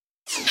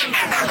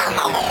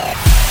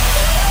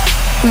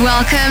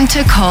Welcome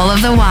to Call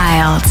of the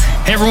Wild.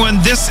 Hey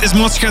everyone, this is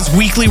MONSTERCAT's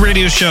weekly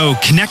radio show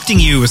connecting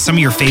you with some of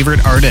your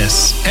favorite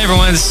artists. Hey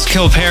everyone, this is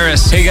Kill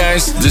Paris. Hey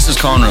guys, this is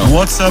Conroe.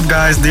 What's up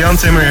guys, Deon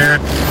Timmer here.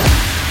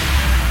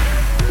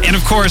 And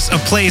of course, a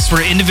place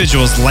where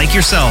individuals like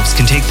yourselves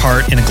can take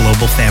part in a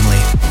global family.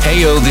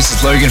 Hey yo, this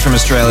is Logan from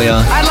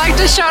Australia. I'd like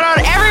to shout out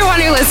everyone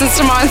who listens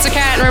to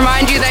MONSTERCAT and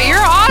remind you that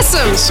you're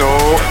awesome. So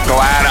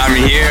glad I'm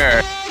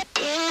here.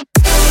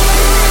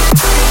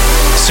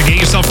 So get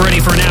yourself ready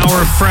for an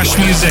hour of fresh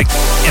music,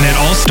 and it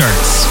all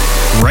starts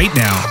right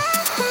now.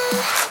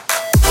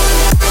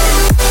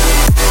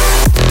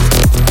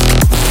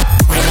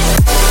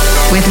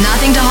 With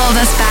nothing to hold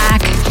us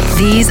back,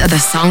 these are the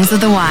songs of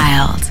the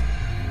wild.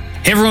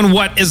 Hey everyone,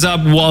 what is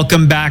up?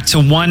 Welcome back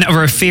to one of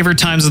our favorite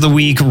times of the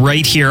week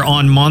right here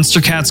on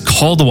MONSTERCAT's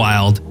Call the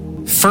Wild.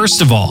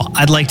 First of all,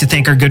 I'd like to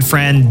thank our good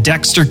friend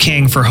Dexter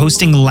King for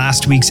hosting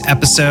last week's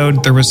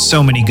episode. There was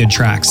so many good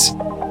tracks.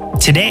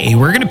 Today,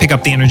 we're going to pick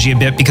up the energy a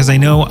bit because I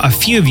know a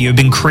few of you have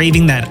been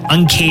craving that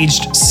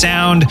uncaged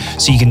sound,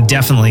 so you can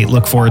definitely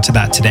look forward to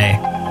that today.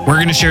 We're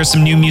going to share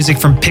some new music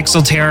from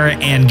Pixel Terror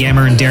and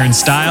Gammer and Darren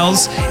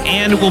Styles,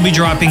 and we'll be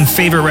dropping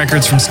favorite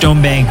records from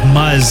Stonebank,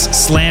 Muzz,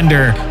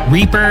 Slander,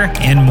 Reaper,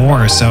 and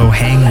more, so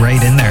hang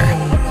right in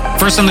there.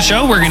 First on the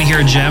show, we're going to hear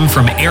a gem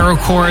from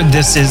Aerocore.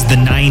 This is the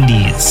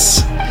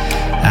 90s.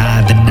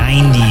 The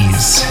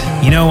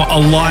 90s. You know, a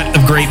lot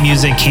of great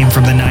music came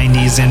from the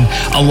 90s, and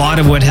a lot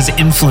of what has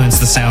influenced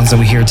the sounds that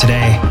we hear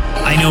today.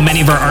 I know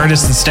many of our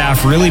artists and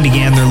staff really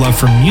began their love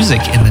for music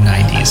in the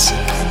 90s.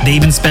 They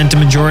even spent a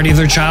majority of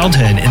their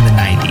childhood in the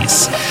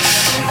 90s.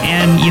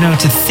 And, you know,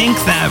 to think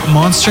that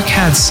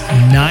MONSTERCAT's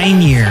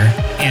 9-year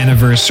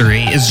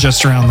anniversary is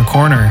just around the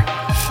corner,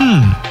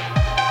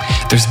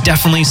 there's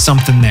definitely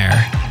something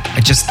there. I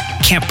just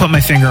can't put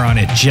my finger on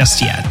it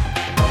just yet.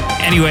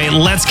 Anyway,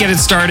 let's get it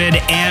started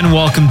and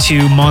welcome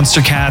to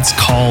MONSTERCAT's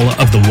Call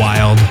of the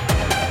Wild.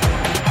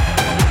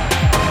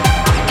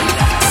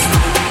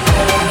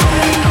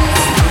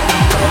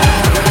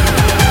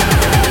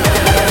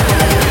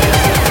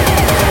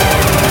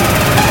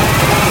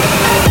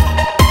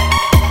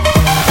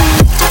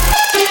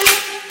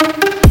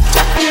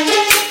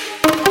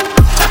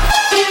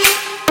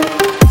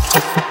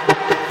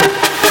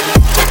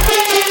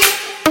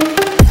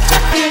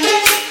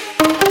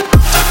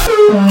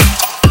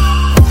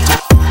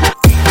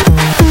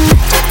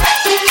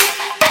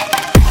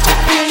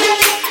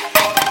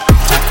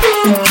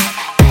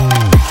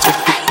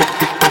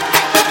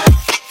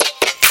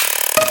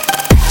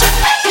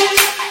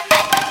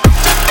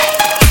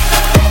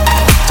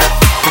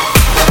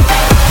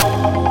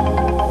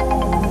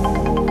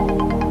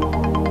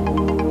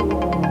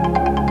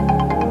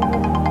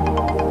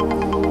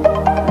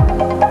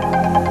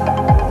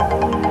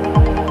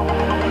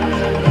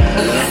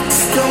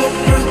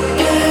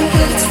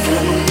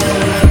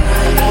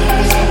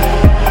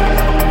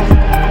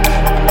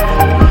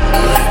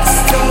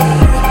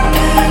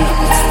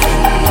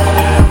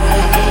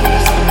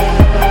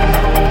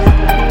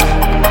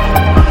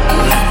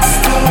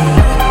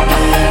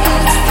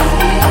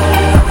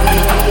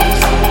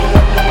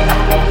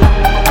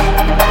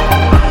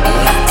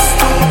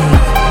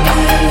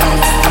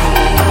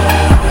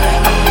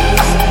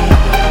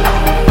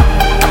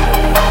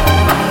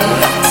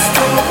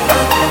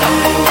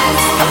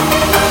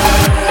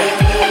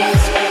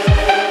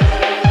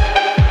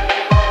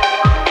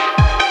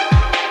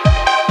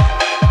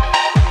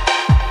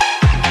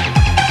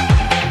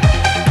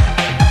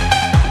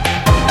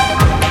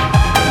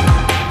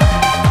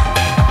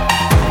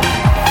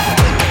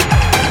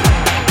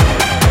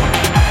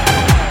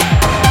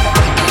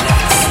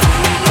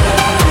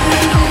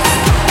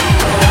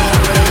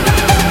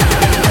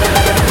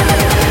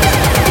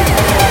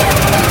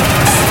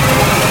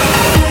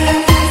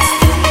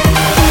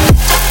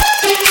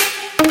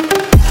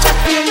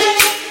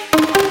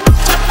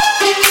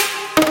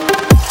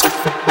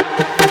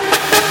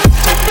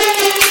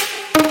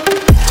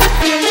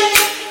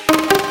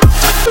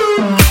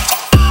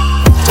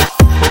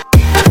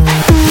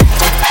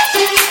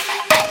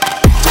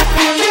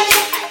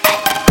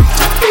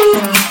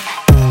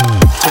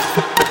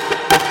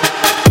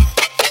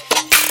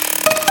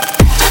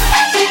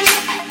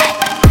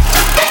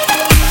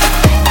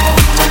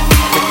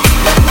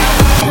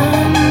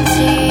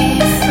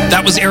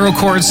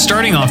 Aerocore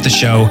starting off the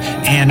show,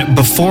 and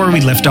before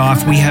we lift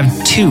off, we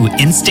have two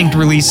Instinct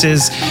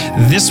releases.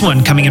 This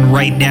one coming in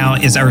right now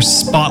is our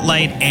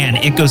Spotlight, and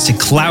it goes to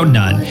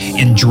Cloud9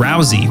 in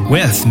Drowsy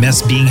with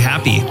Miss Being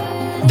Happy.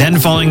 Then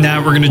following that,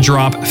 we're going to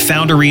drop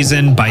Found a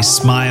Reason by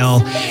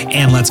Smile,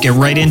 and let's get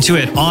right into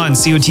it on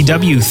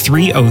COTW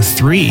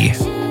 303.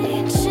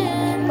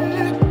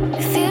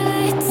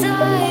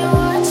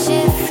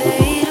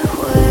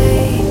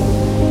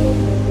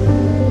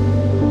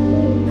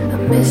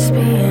 Miss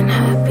being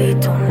happy,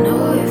 don't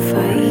know if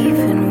I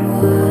even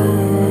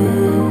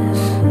was.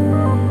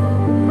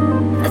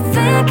 I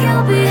think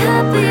you'll be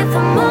happy the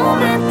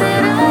moment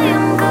that I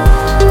am gone.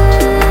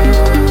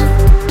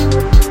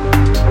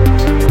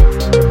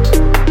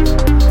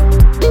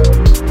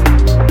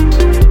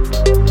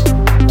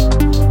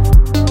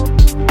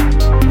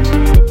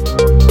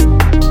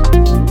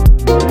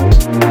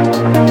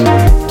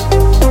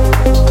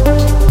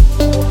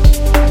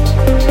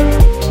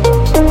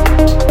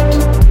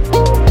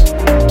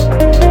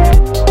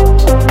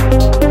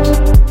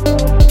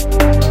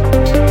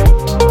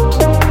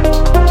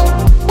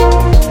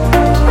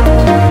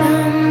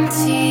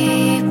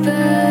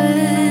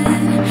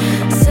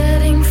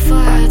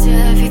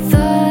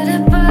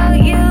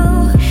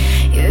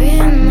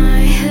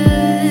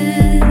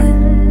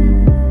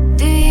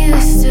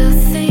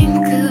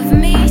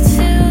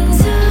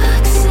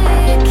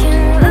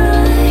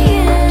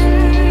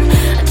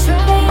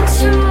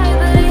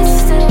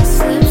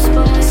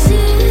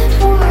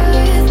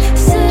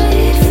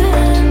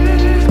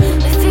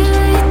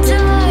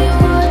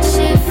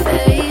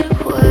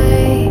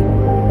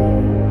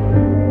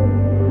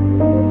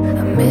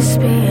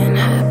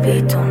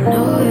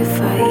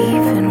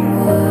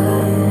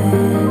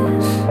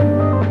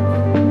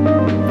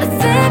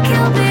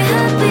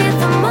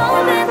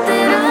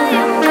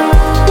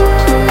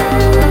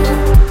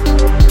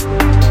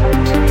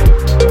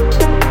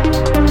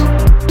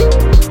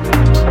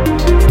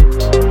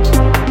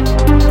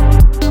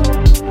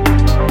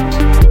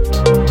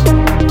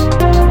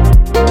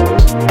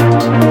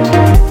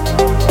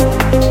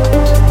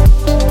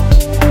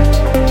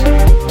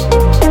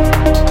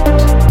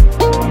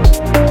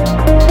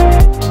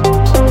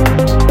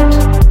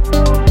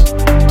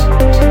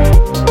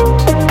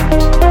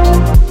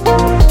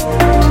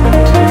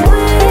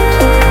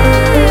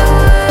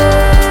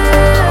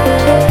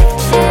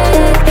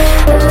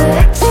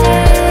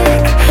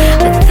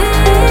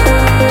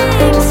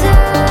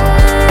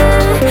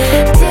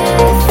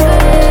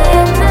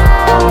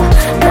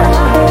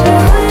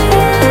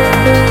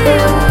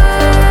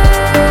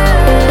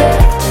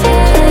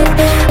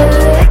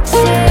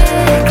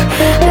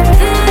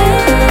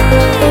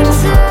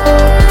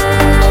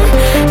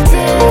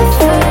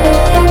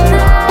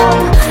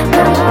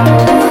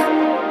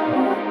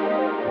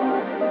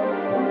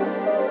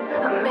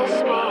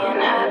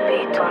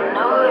 don't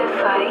know if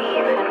I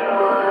even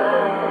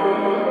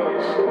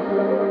was.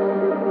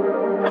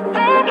 I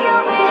think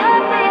you'll be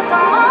happy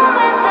the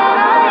moment that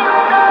I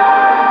am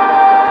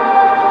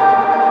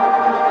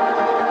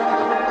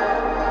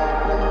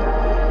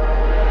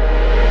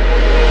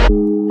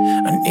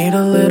I need a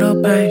little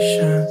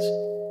patience,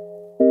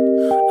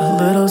 a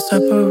little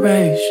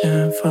separation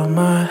for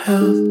my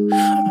health.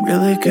 I'm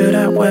really good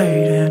at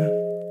waiting,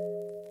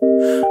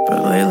 but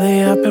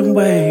lately I've been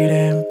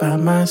waiting by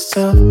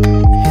myself.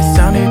 It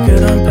sounded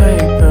good on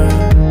paper,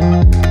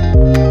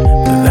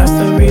 but that's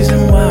the reason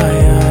why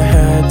I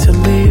had to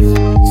leave.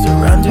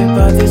 Surrounded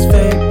by this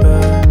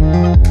vapor,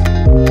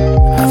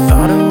 I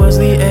thought it was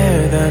the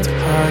air that's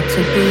hard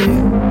to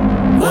breathe.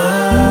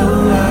 Whoa,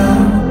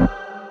 whoa.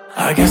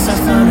 I guess I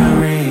found a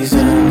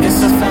reason,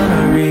 guess I found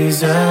a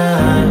reason.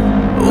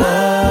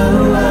 Whoa,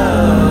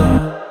 whoa.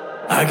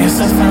 I guess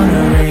I found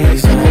a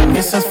reason,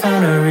 guess I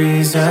found a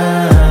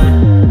reason.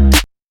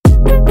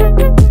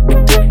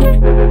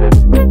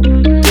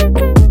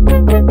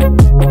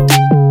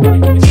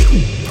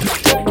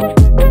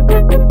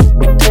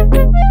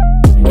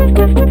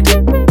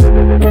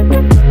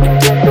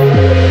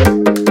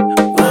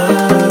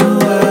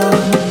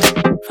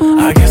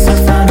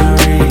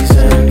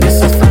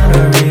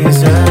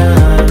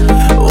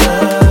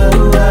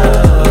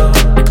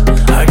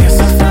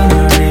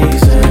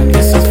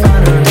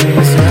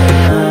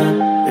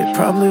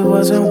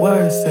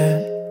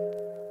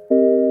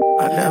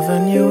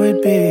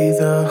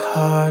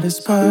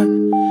 Part,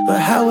 but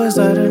how was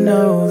I to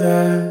know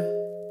that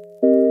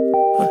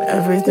when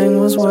everything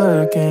was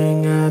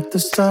working at the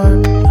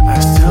start? I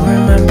still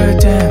remember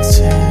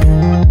dancing,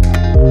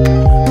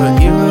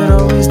 but you would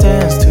always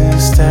dance 2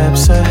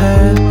 steps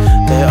ahead.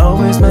 They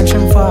always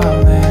mention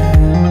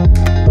falling.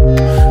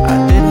 I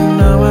didn't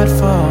know I'd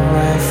fall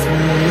right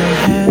through your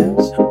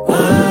hands.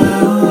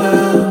 Whoa,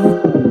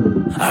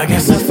 whoa. I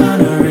guess I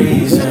found a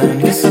reason,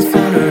 guess I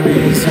found a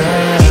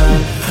reason.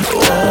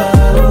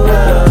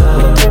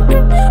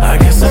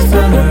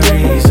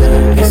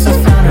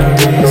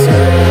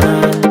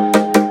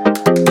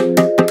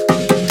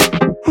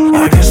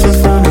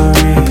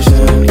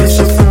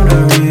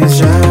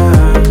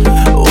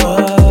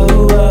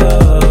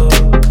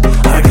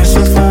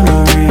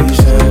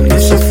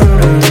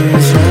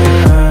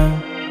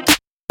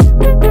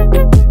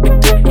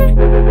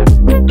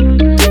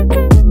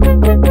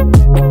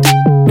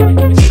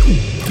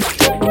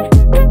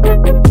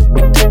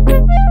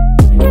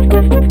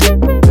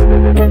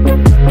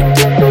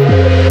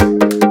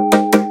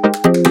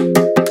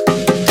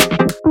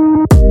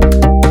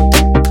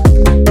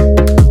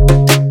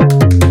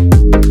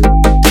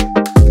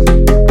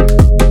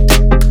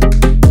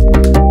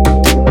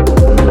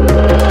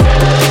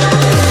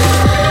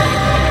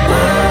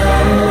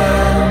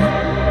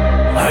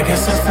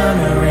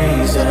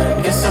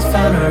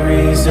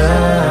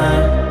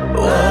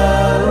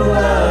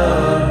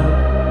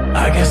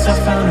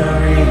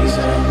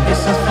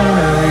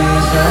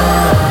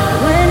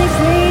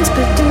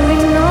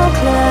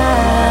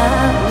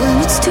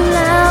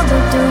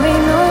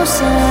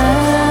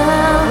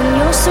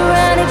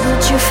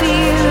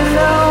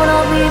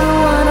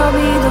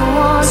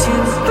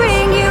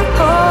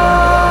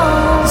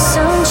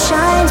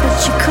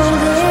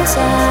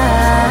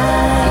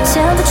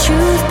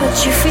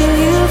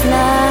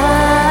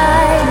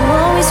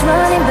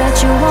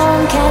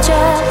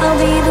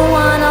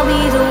 I'll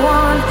be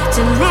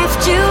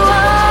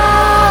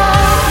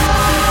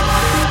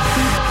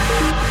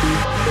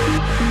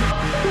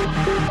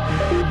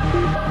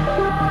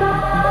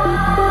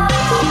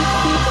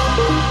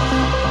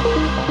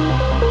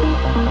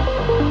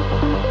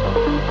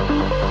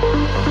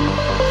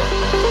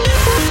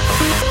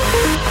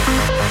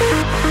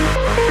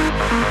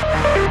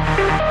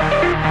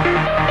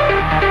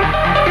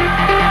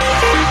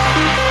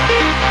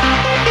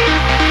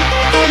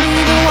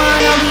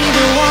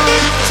the one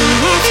to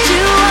lift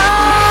you up.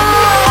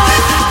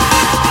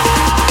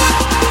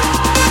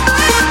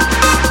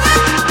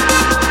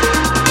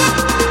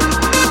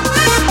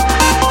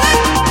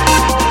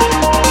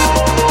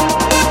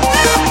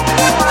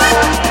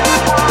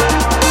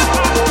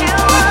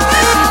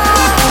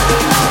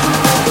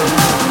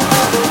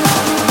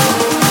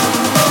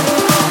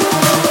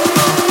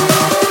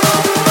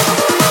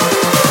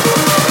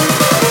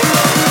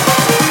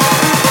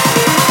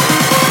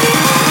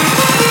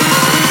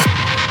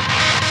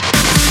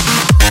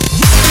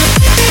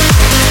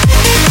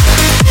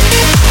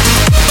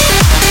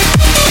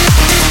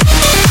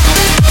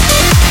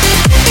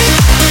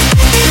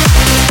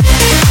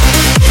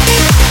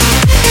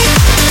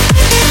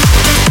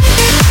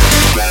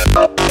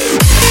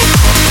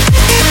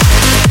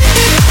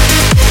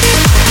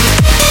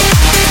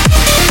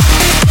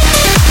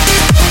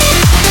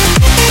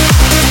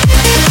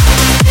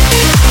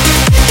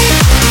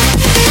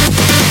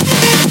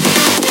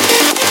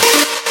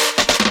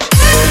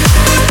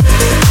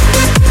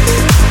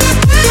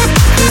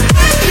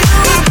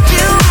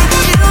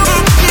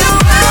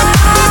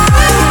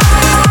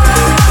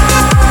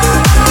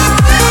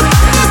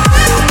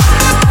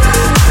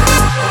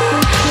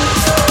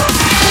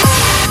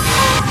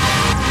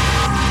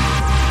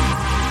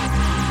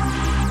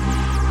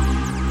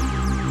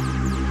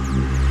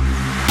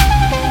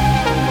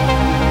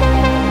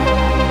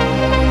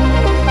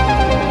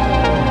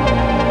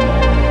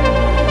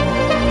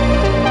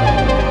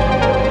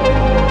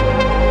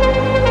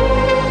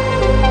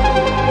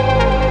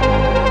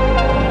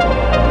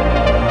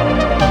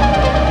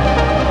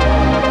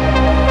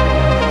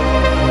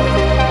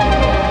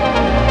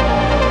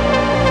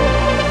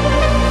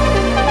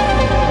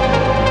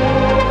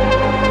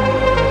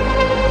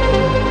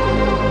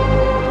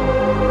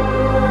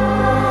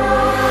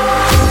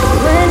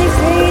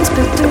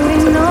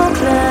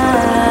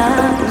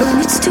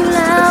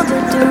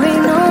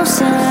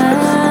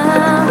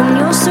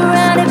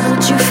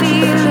 you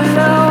feel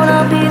alone,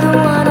 I'll be the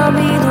one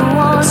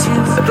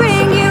to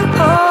bring you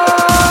home.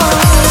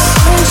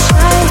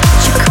 Sunshine, but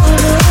you cold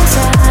as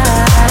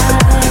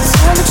ice.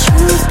 Tell the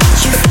truth, but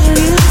you feel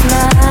you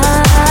fly.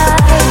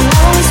 You're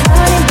always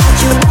running, but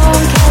you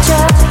won't catch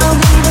up. I'll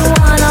be the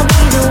one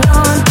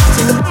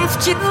to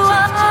lift you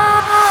up.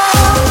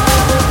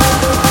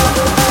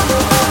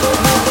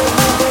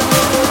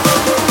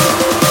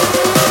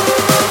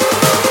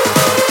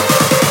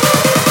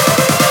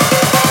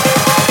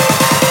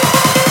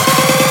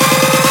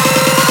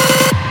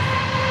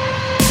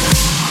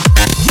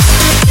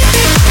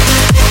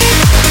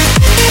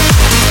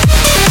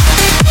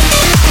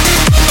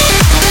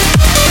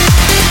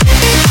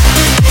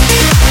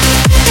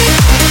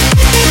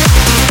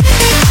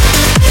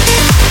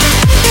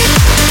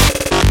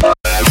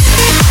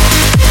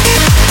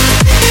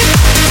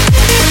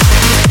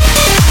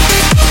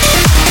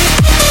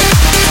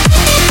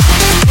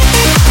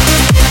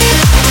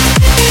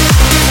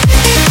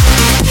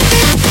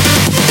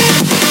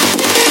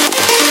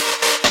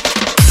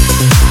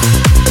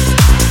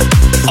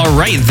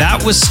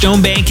 That was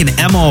Stonebank and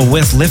Emma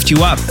with Lift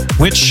You Up,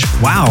 which,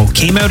 wow,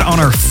 came out on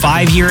our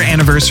 5-year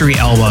anniversary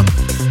album.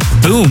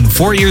 Boom,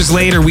 4 years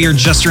later, we are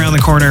just around the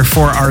corner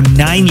for our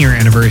 9-year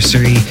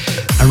anniversary.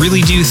 I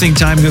really do think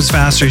time goes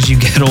faster as you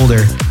get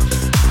older.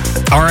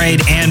 All right,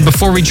 and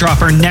before we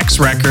drop our next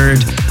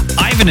record,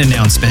 I have an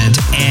announcement,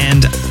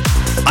 and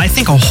I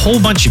think a whole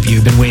bunch of you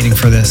have been waiting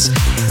for this.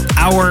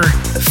 Our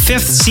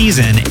 5th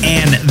season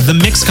and the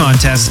mix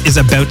contest is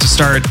about to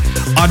start.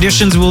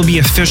 Auditions will be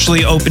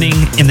officially opening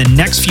in the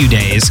next few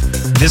days.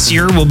 This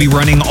year, we'll be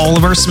running all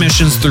of our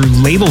submissions through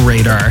Label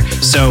Radar,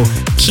 so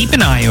keep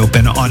an eye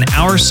open on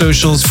our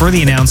socials for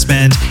the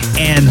announcement,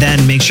 and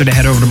then make sure to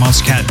head over to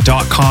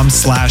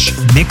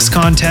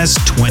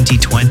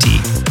monstercat.com/mixcontest2020.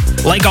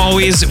 Like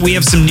always, we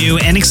have some new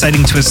and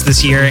exciting twists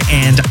this year,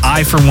 and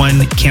I, for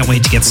one, can't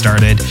wait to get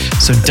started.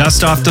 So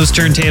dust off those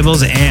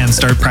turntables and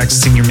start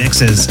practicing your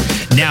mixes.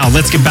 Now,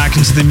 let's get back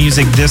into the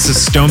music. This is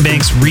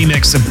Stonebank's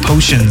remix of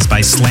Potions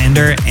by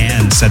Slander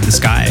and Said the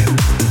Sky.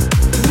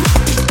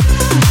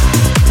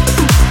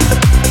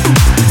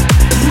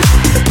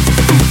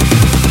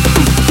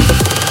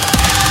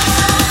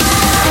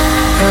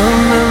 I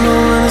remember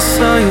when I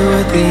saw you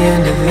at the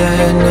end of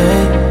that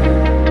night.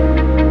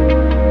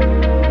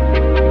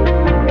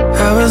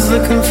 I was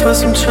looking for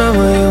some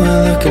trouble, you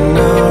were looking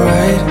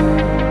alright.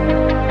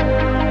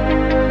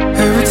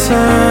 Every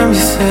time you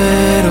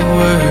said a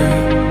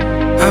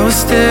word, I was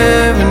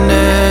staring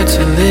at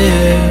your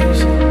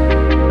lips.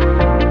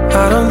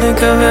 I don't think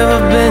I've ever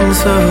been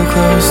so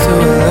close to a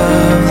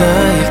love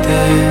like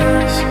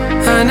this.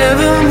 I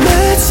never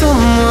met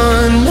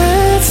someone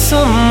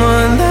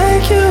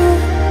like you.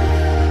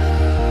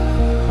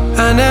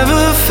 I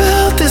never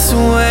felt this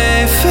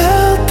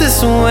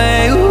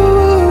way, ooh.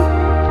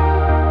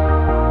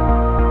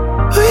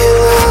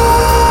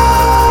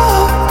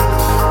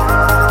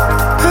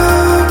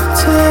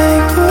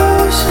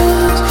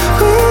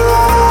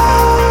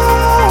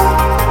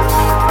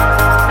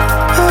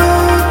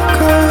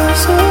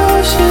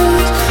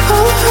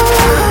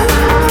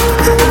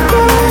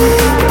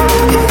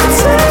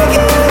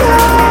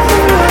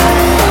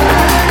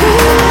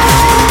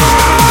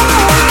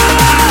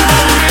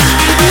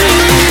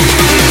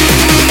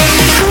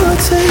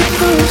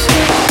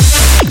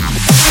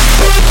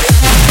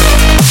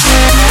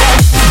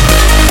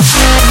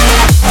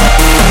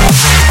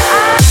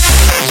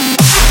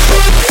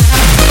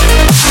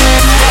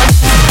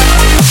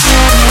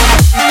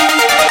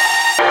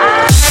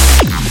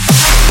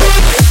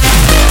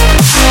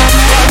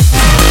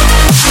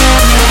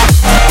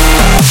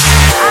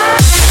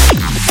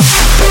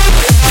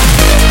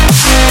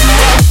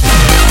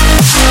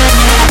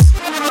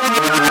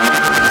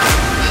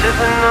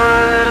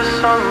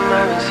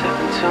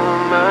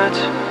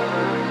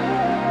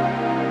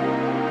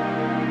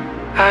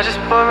 I just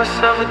poured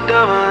myself a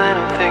double and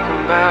I'm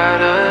thinking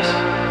about us.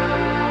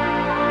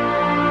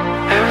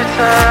 Every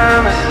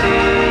time I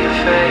see your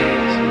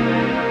face,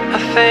 I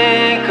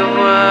think of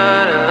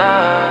what I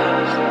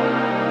lost.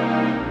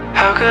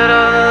 How could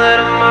all the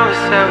little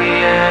moments that we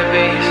had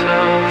be so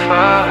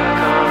far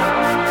gone?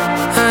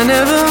 I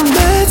never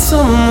met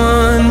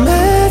someone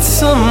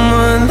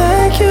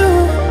like you.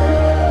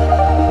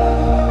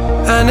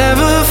 I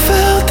never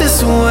felt this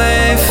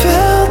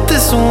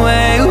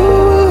way,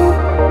 ooh.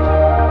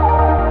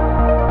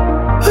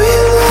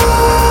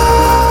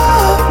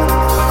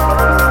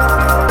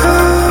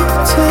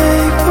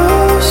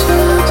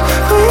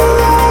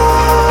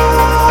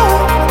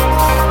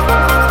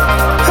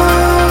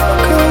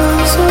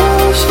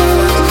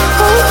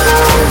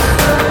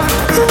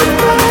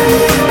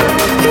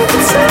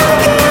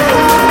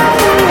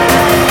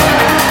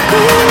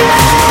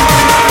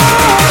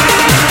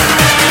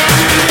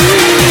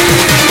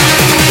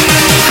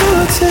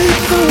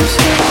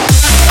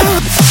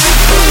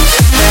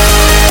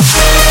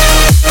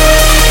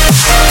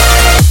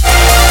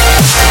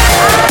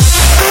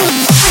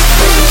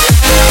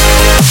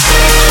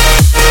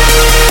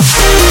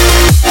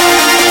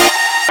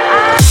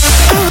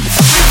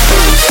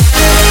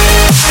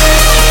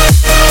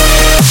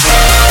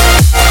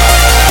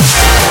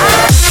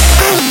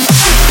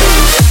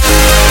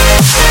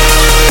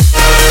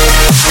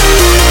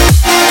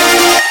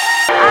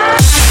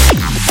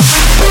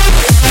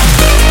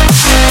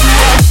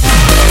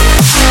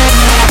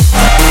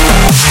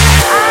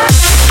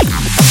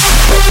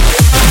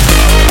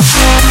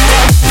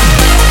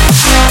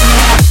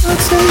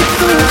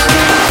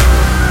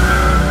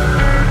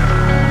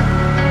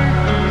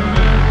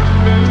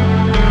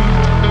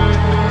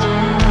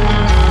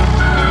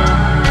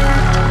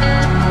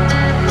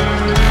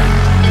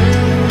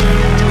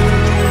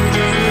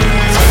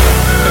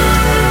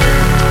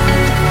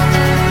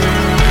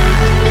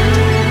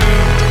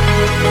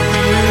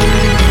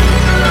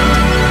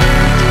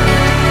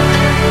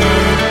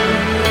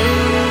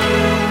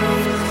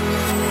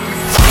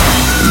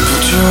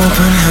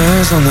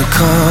 on the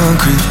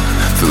concrete.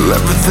 Feel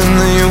everything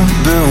that you've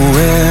been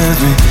with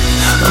me.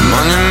 A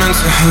monument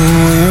to who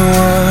you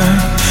are.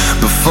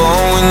 Before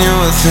when you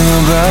were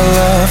thinking about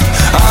love.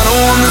 I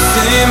don't want the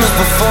same as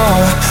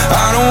before.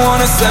 I don't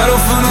wanna settle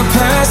for the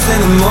past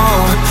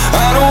anymore.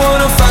 I don't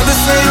wanna fight the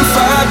same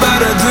fight, but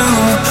I do.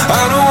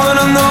 I don't want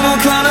a normal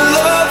kind of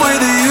love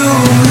with you.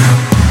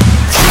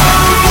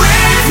 Come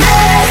with me,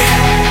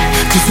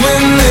 'cause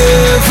we're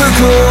never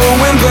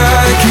going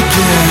back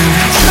again.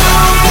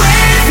 Come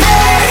with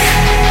me,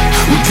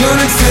 we're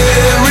gonna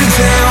tear it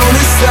down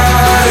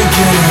inside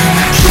again.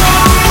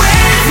 Come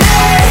with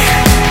me,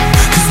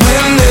 'cause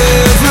we're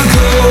never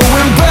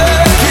going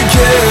back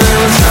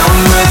again.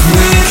 Come with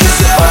me, 'cause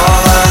you're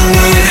all I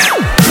need.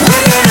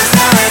 We're gonna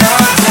tear it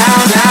all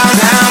down, down,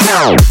 down,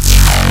 down.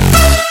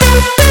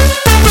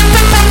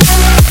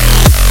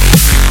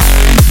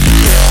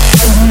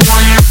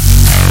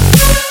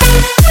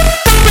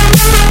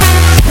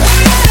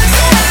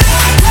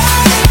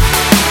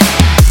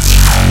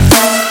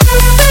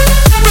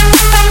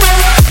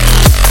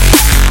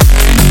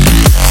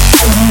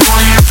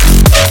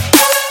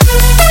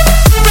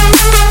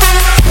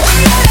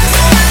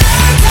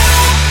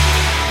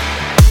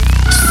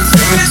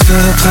 To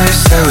the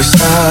place that we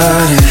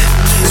started.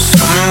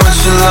 Show me what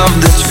you love,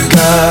 that you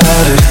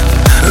got it.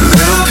 A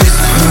little piece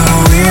of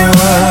who you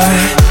are.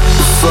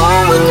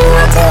 Before when you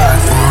were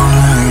dark.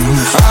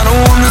 I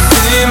don't want the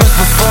same as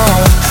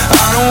before.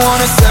 I don't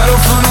wanna settle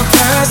for the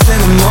past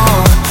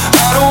anymore.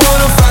 I don't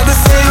wanna fight the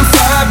same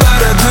fight, but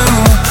I do.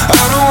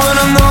 I don't want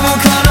a normal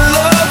kind of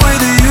love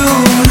with you.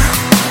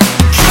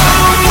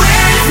 Come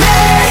with me,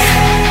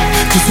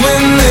 'cause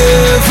we're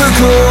never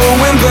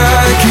going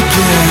back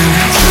again.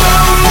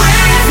 Come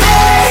with me,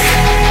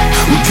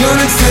 we're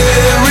gonna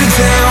tear it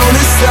down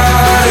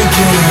inside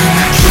again.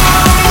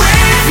 Come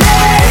with me,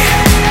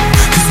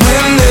 'cause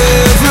we're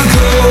never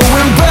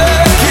going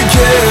back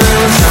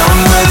again.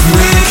 Come with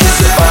me, 'cause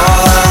you're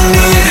all I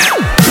need.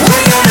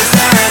 We're gonna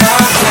tear it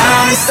all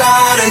down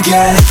inside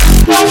again.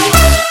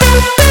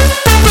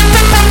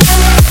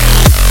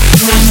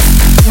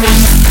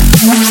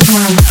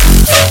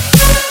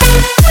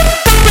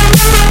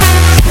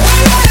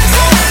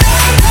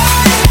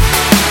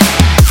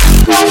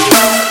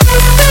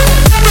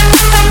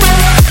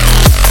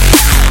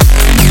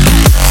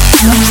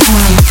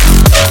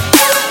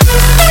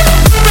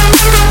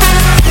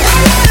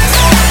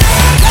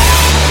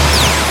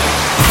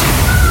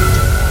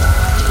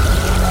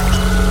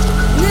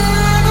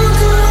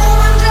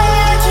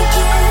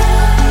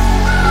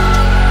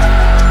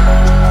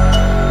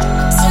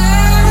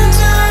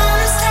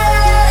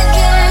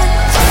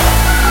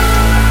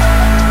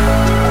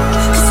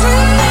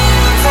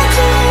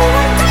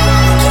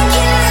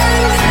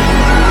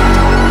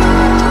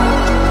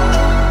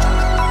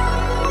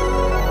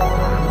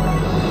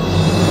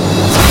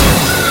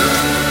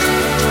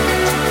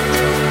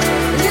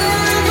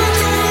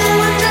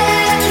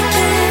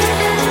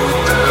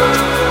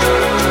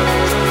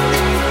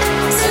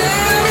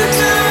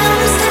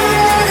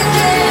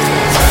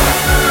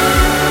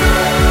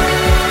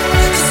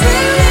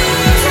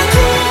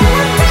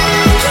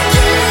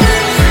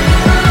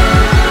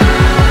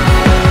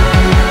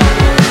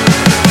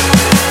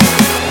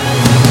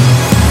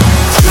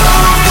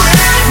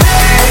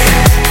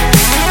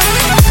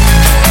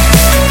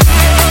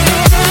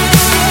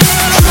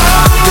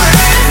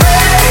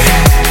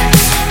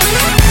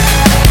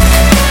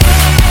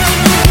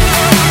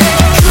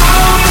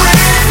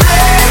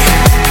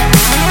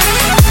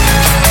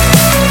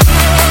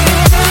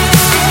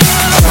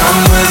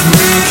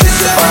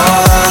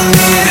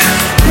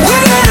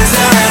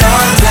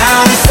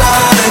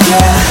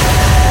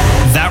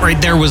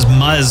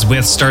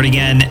 With Start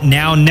Again.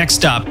 Now,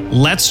 next up,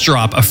 let's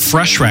drop a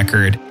fresh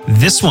record.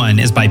 This one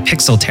is by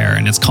Pixel Terror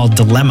and it's called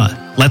Dilemma.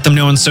 Let them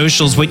know on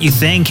socials what you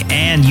think,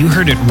 and you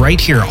heard it right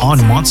here on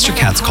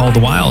MonsterCat's Call the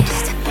Wild.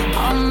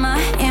 All my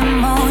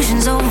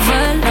emotions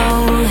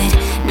overload.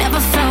 Never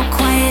felt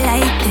quite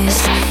like this.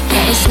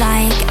 Yeah, it's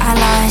like I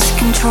lost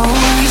control.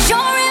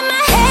 You're in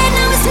my head,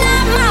 now it's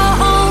not my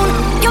own.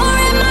 You're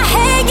in my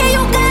head, yeah,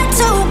 you got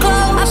too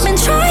close. I've been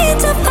trying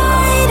to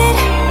fight it,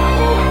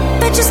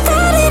 but you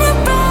started to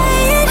break.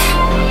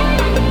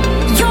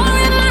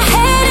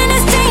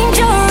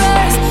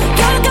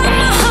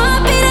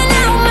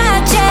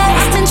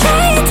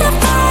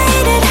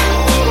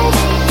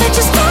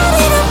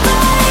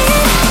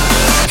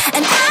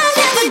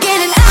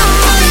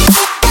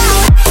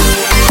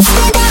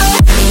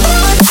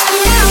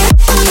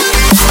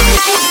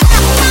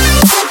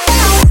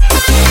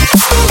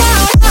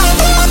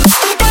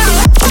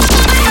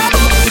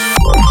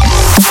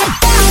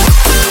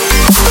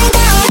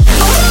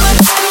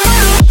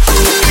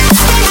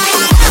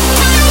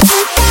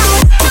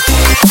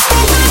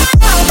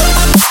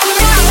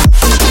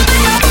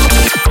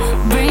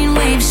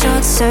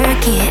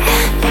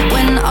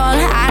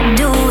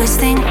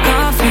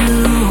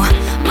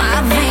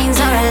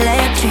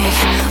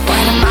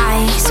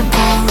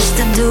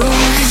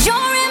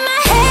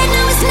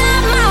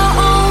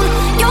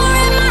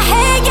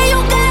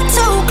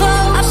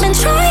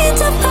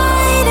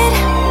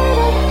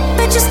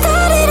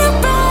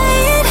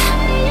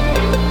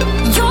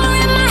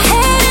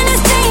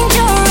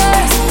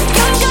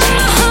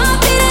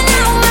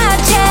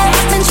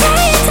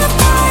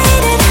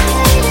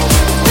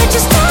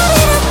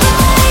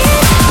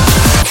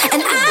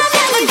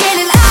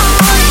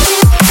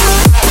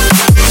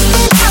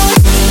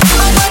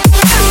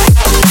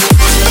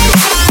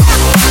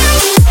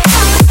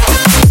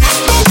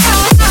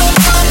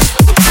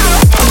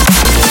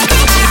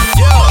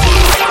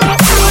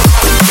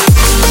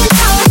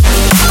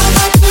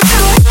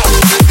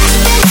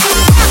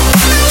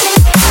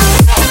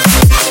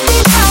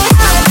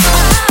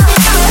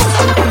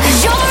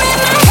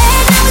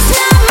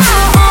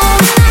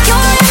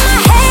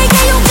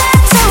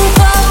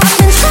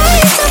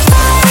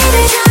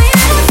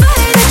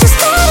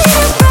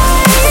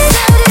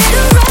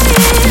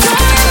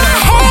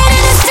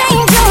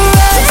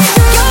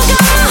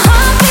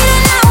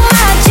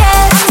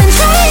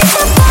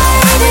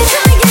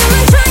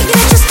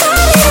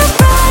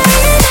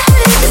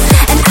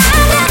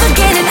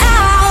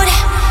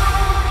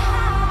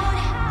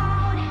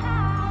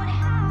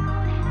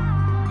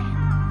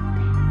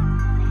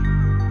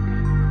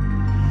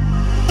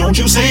 don't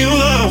you say you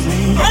love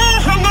me.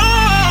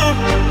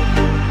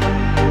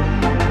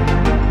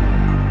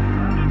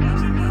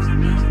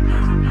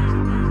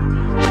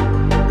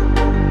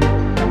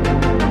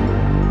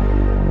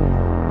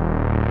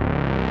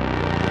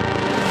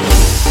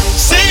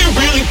 Say you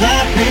really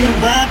want me.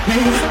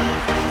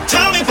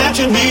 Tell me that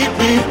you need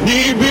me.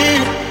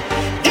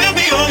 Give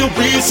me all your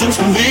reasons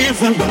for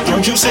leaving, but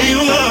don't you say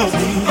you love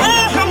me.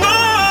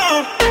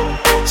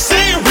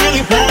 Say you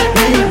really want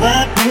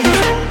me.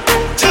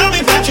 Tell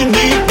me that you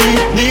need me.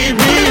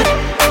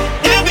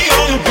 Give me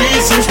all your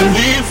reasons for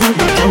leaving,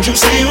 but don't you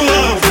say you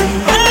love me.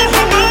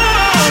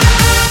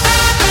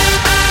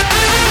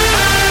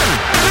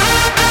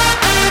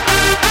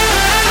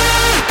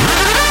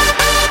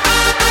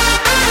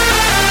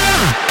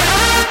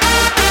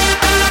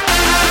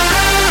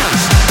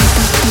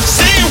 Don't you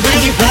say you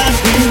love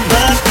me?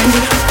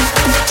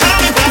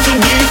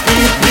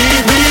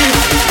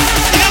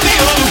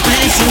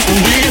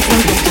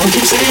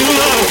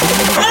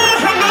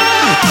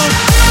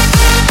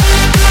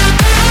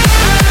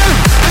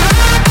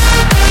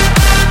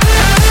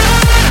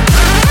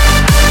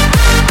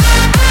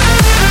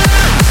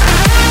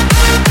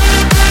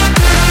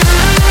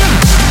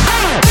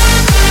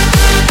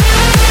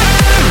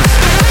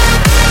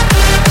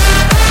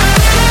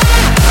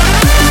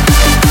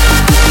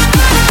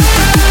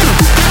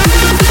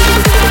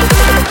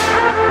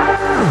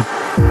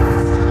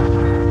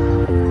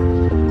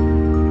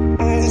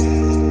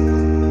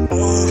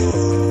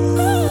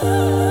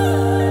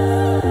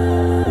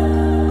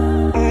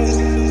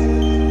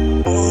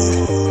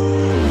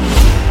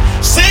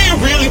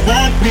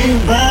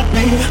 Want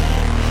me.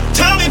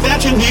 Tell me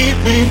that you need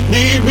me.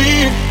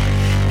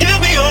 Give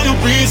me all your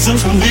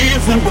reasons for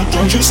leaving, but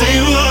don't you say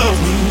you love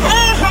me.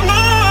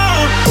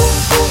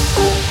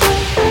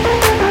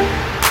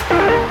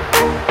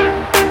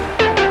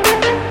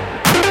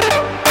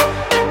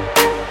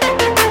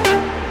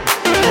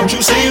 Don't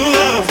you say you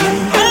love me.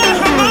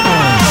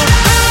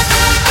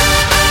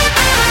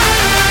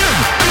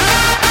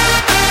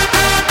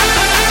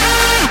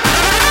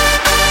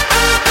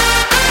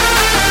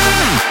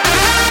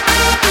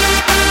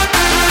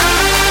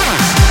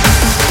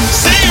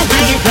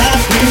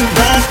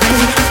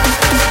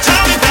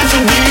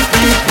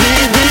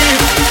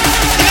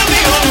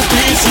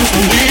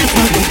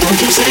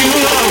 Don't you say you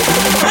love me?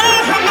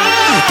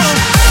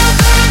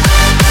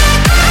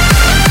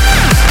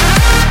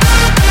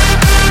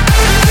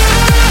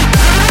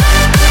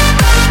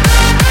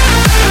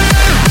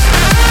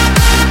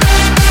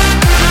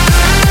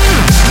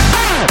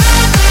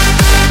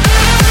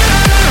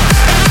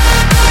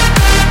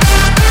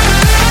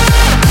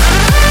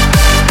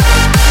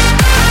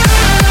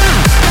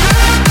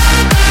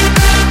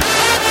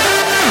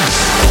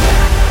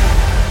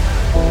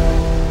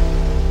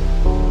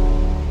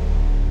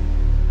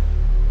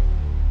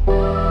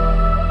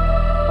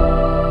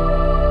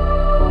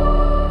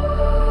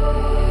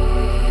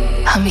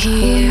 I'm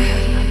here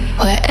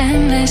where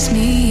endless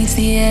meets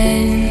the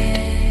end.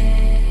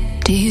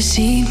 Do you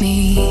see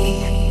me?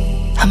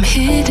 I'm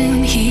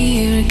hidden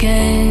here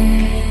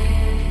again.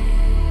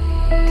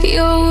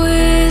 Your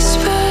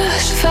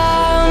whispers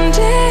found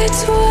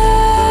its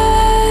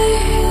way,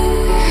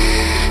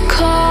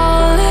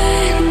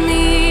 calling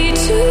me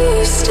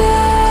to stay.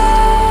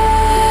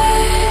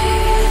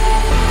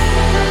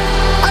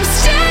 I'm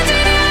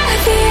standing at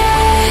the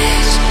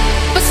edge,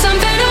 but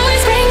something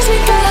always brings me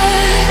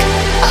back.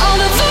 All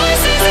the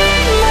voices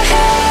in my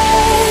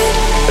head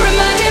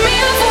reminding me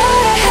of what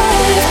I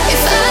had.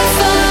 If I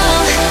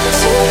fall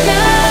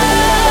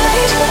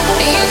tonight,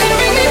 you can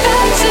bring me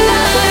back to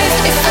life.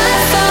 If I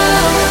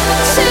fall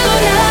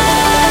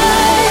tonight,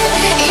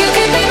 you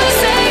can be my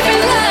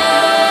saving light. You can be my saving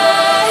light.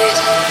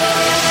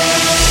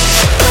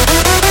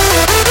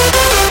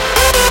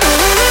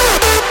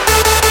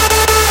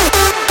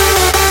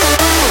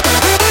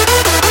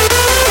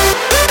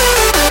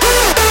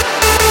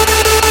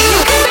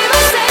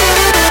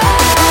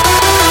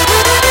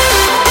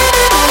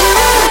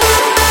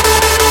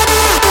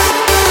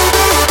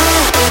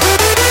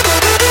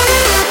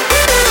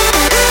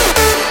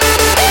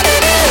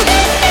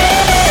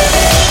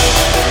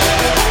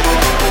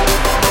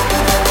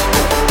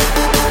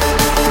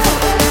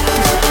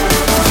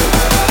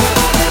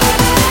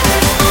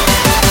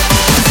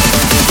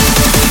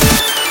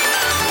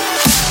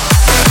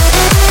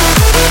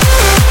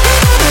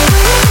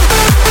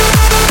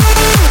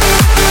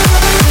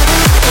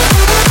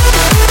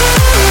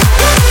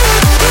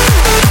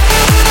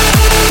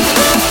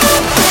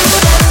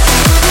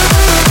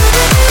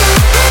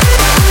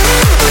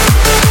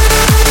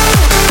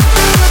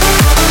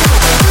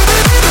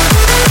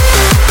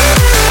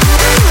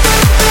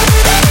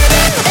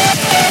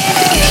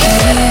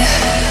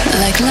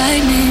 Like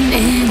lightning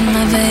in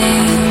my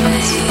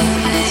veins.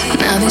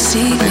 Now they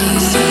see me,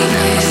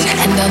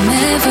 and I'll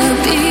never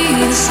be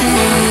the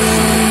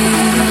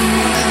same.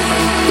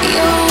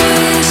 Your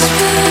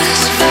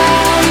whispers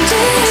found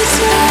its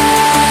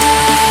way,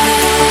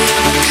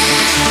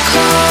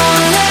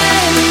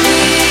 calling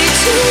me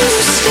to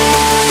stay.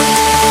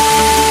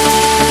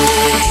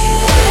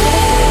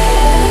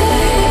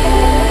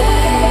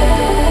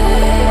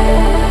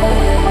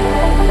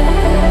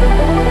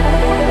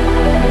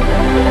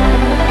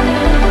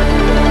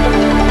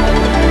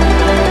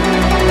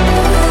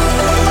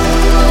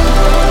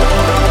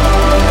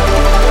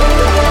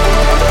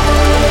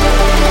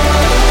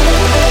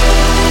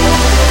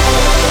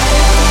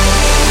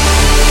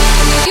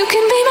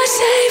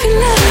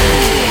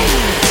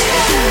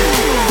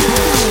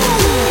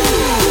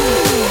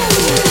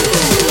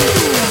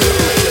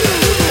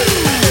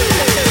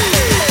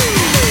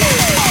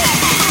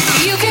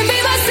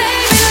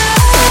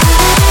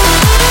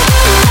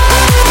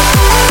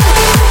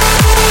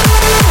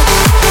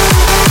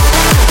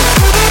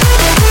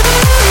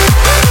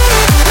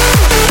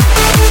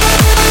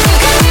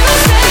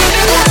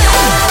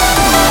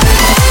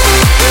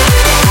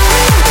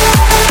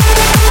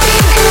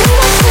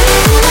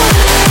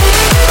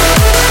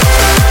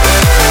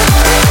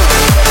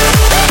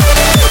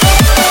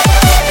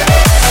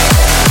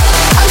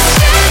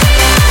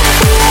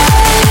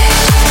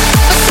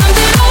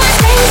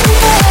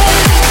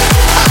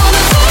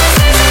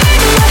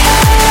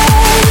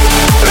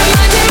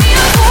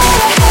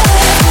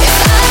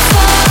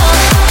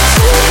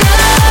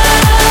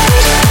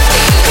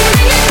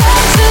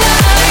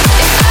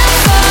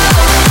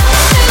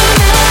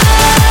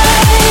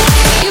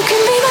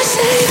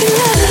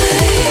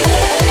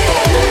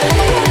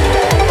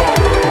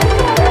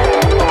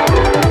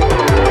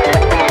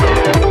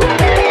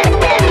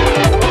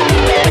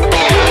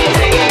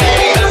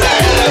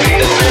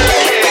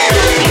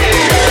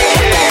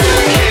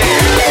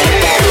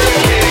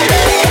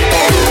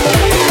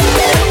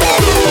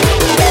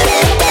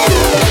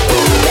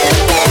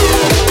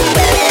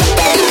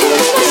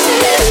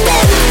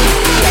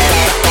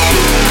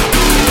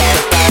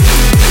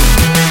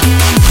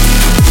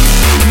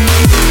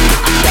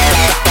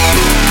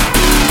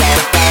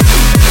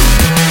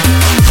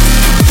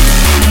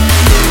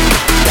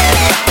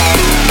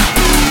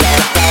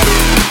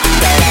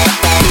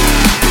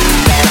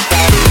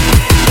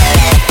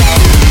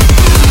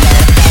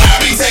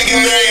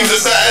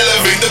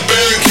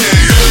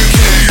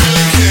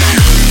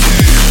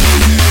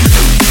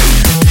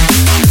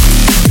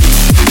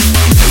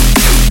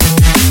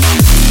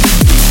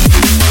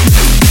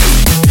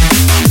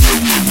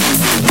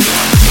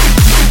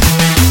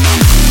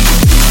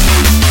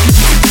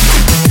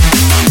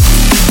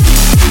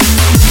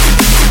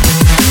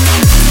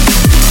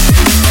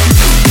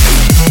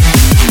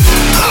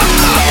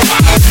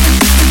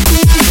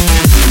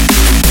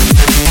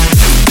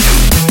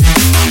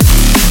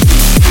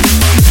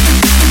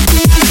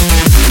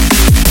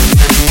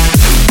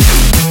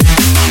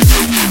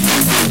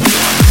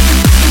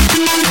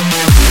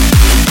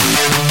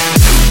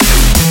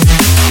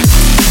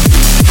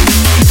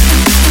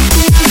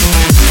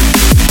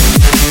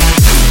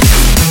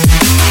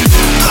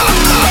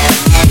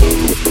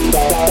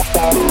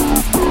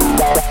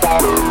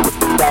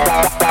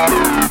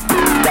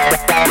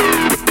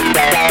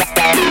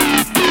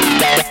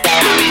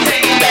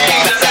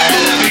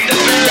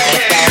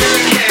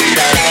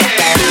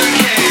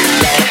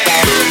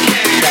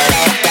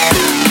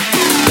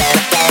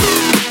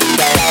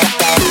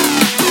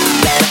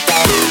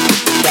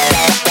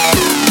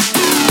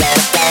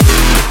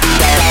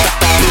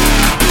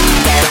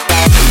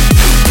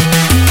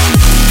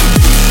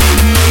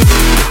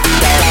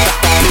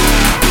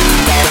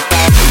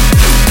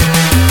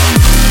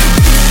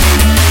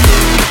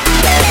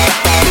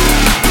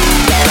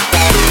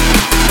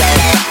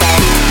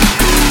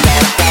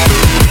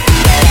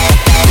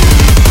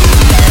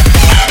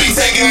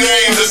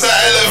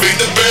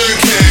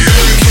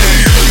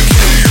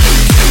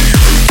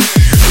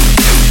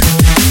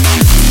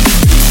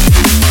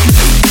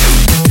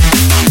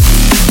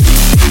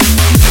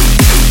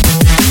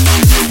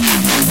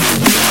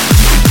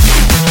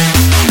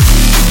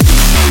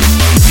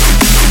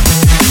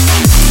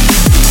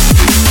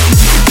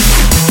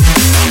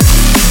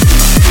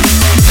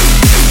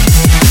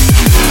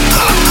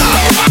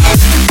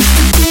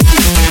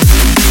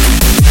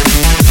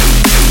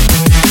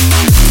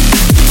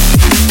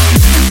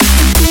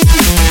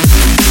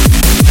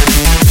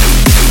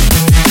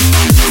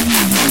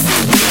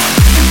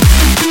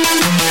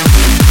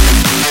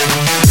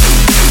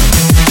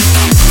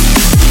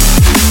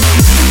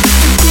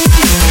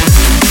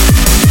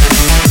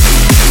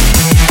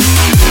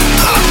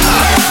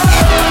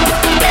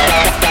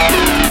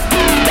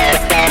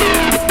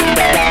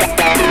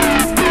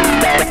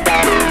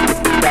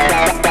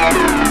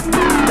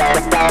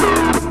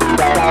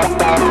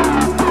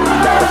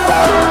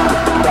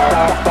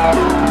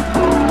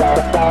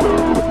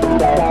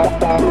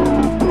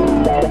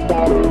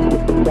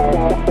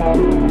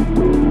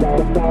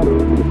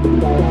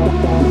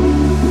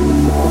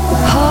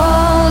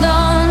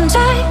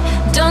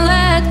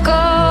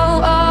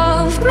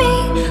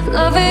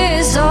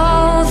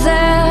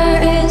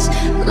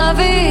 love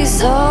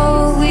is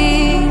all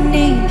we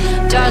need.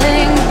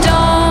 Darling,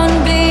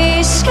 don't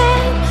be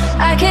scared.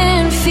 I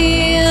can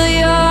feel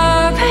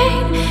your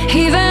pain.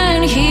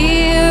 Even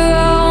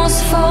heroes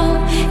fall,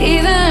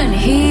 even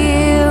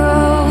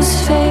heroes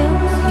fail.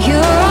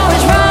 You're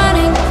always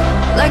running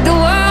like the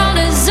world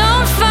is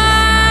on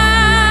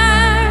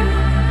fire.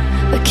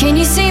 But can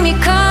you see me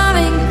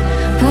coming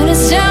when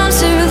it's down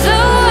to the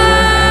wire?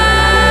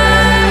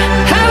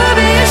 I will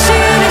be a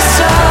shooting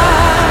star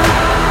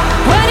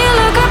when you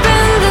look up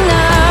in the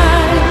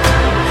night.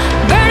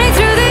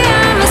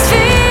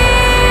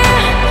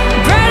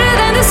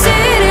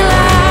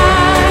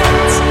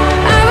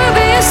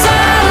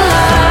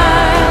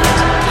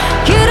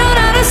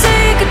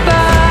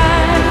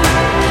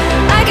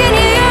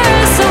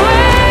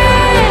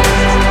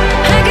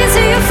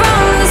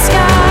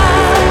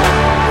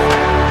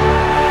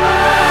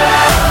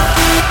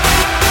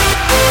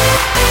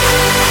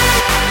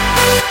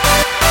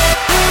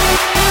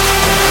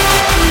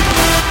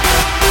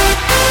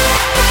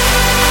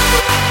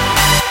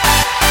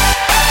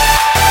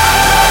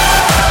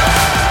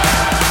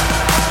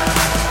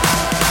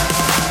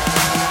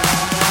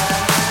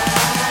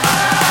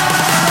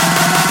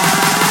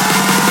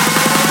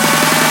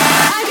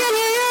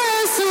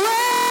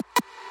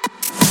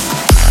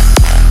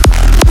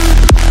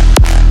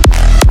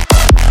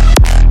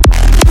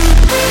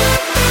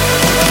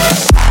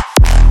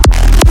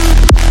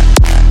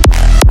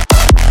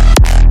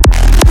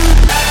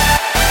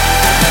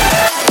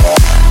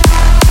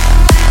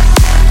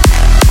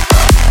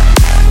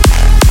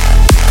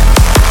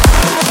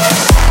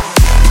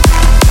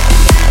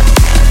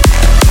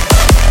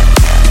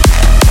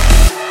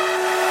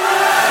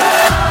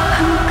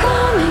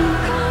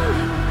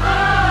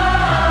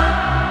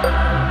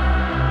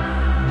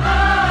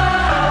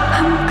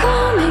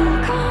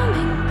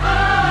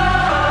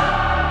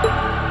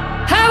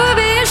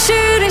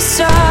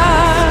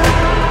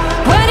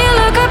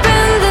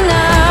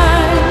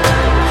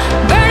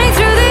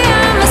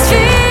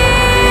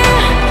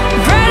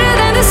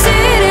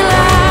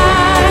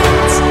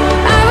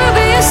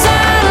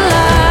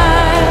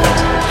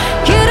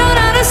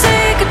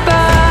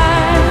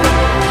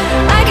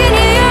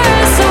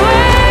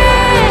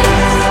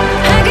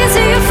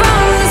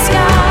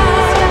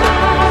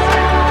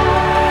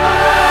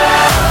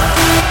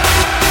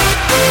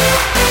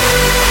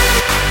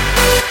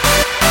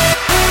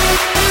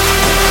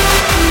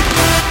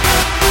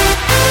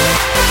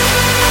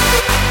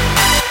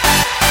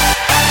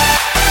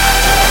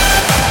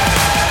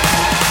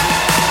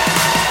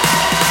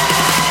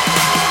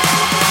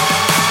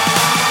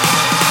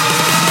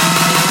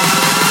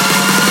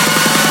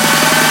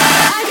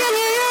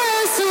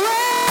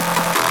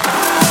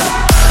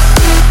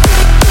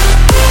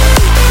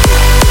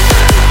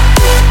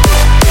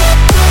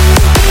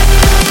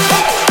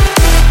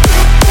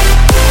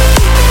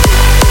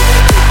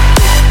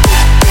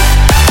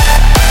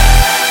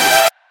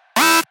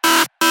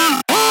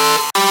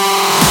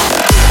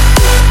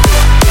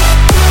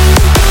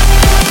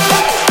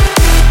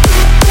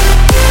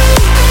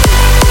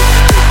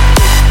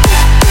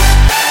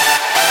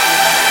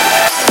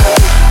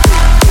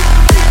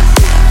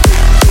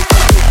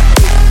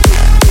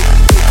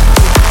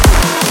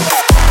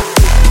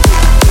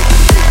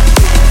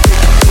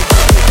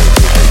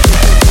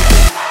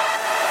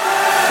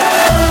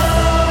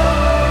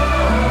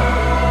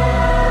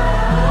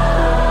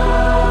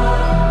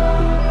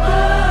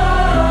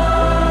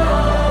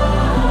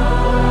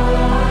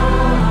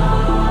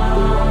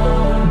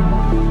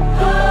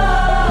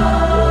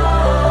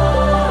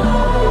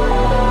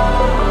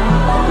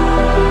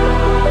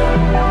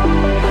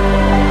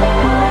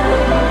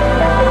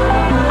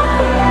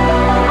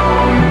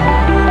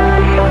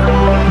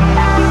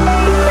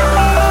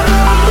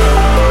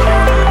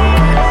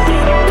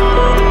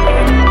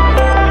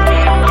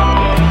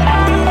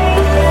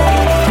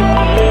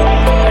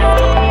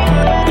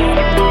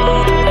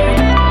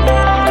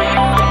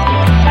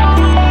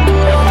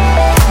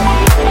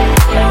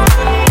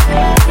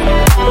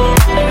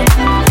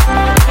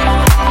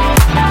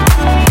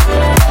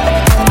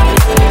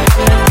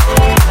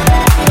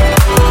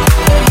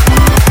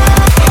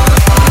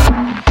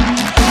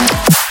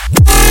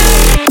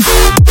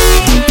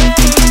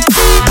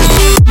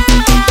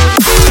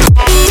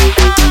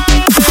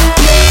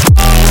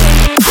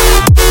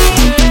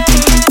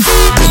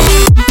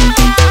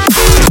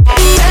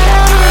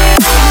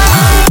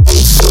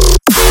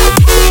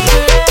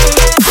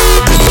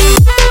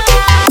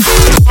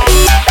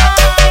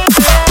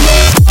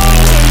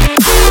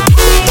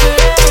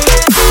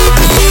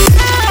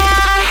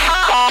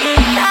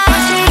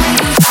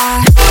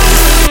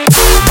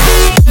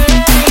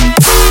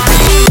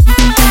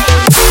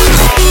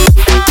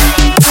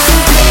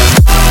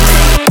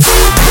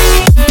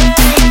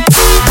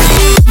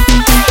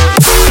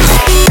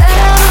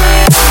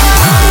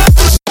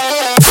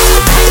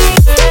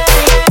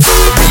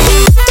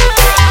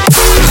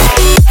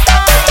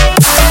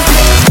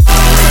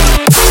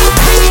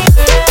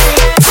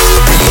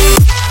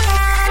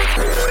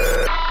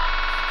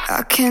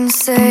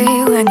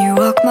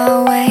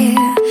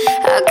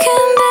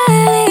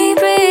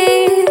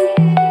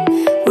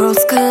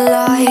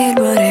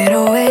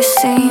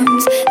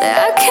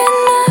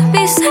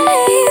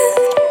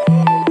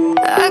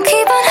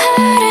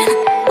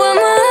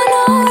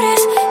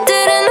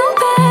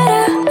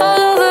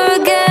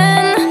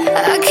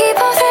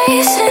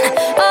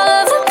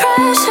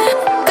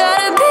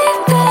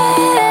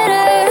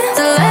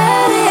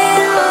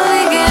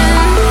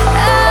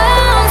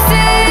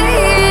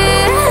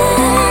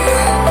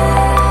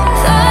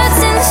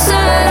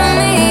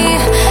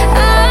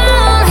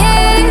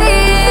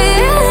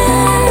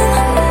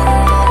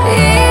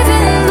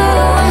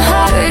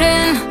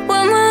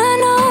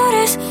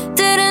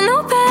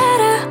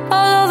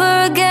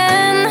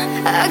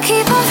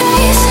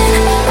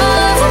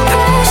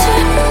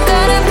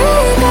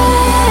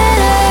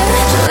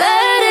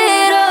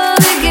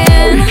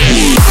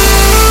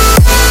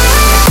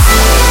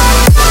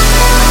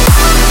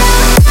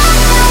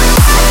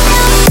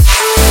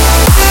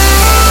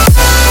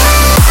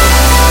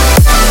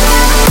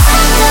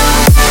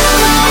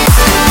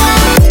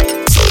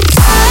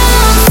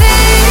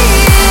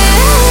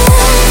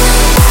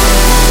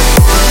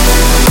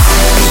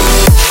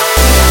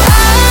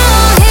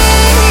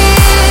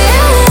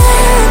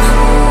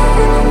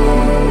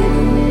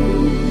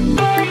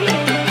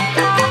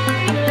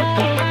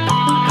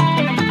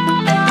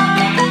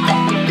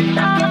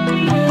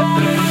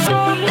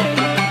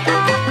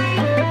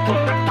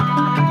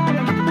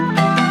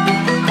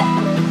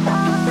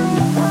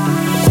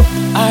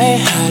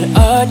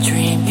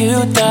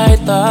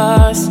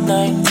 last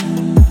night.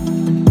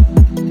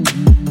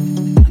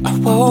 I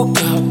woke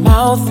up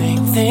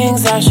mouthing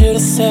things I should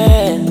have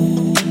said,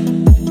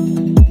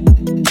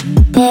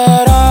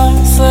 but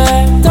I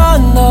slept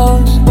on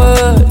those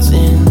words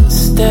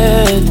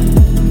instead.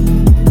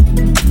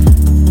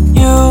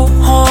 You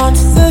haunt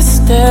the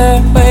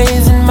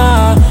stairways in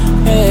my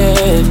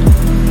head.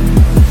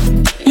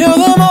 You're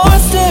the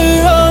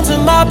monster under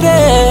my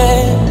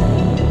bed.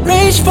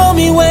 Reach for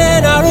me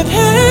when I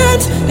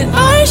repent, and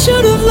I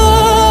should have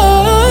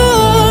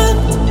learned.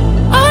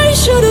 I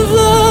should have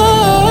learned.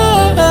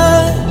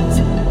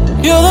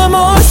 You're the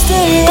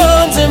monster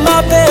under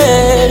my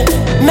bed,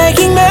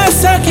 making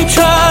mess I keep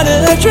trying to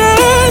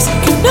address.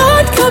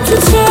 Cannot come to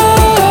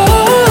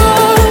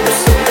terms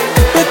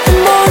with the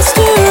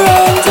monster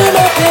under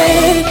my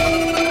bed.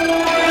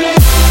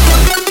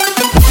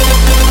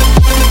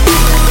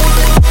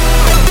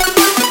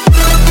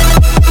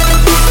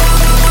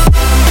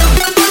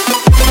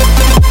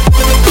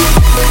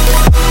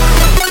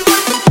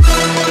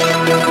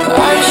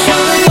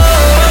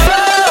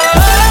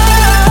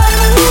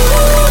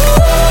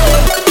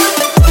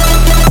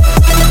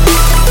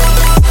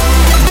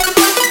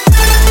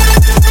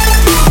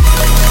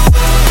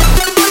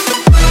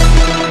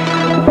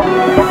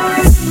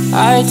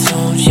 I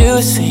told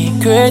you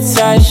secrets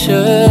I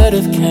should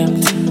have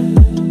kept.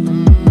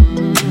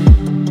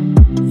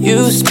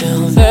 You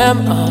spill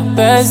them up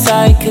as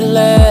I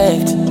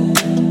collect,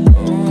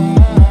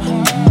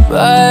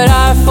 but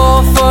I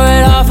fall for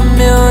it half a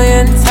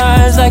million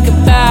times. Like a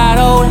bad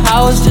old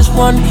house, just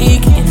one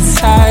peek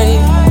inside.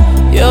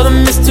 You're the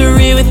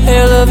mystery with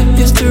hell of a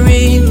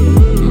history.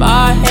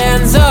 My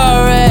hands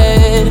are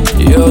red.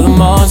 You're the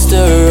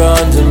monster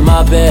under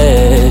my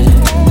bed.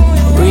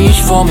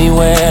 Reach for me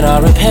when I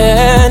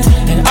repent,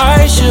 and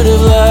I should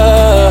have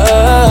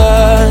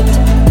learned.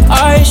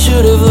 I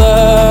should have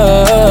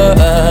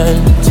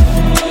learned.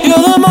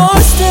 You're the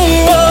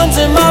monster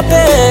under my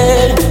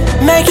bed,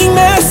 making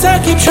mess I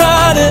keep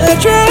trying to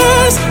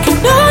address.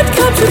 Cannot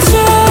come to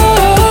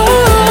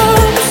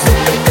terms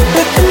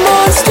with the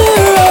monster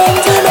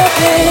under my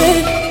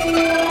bed.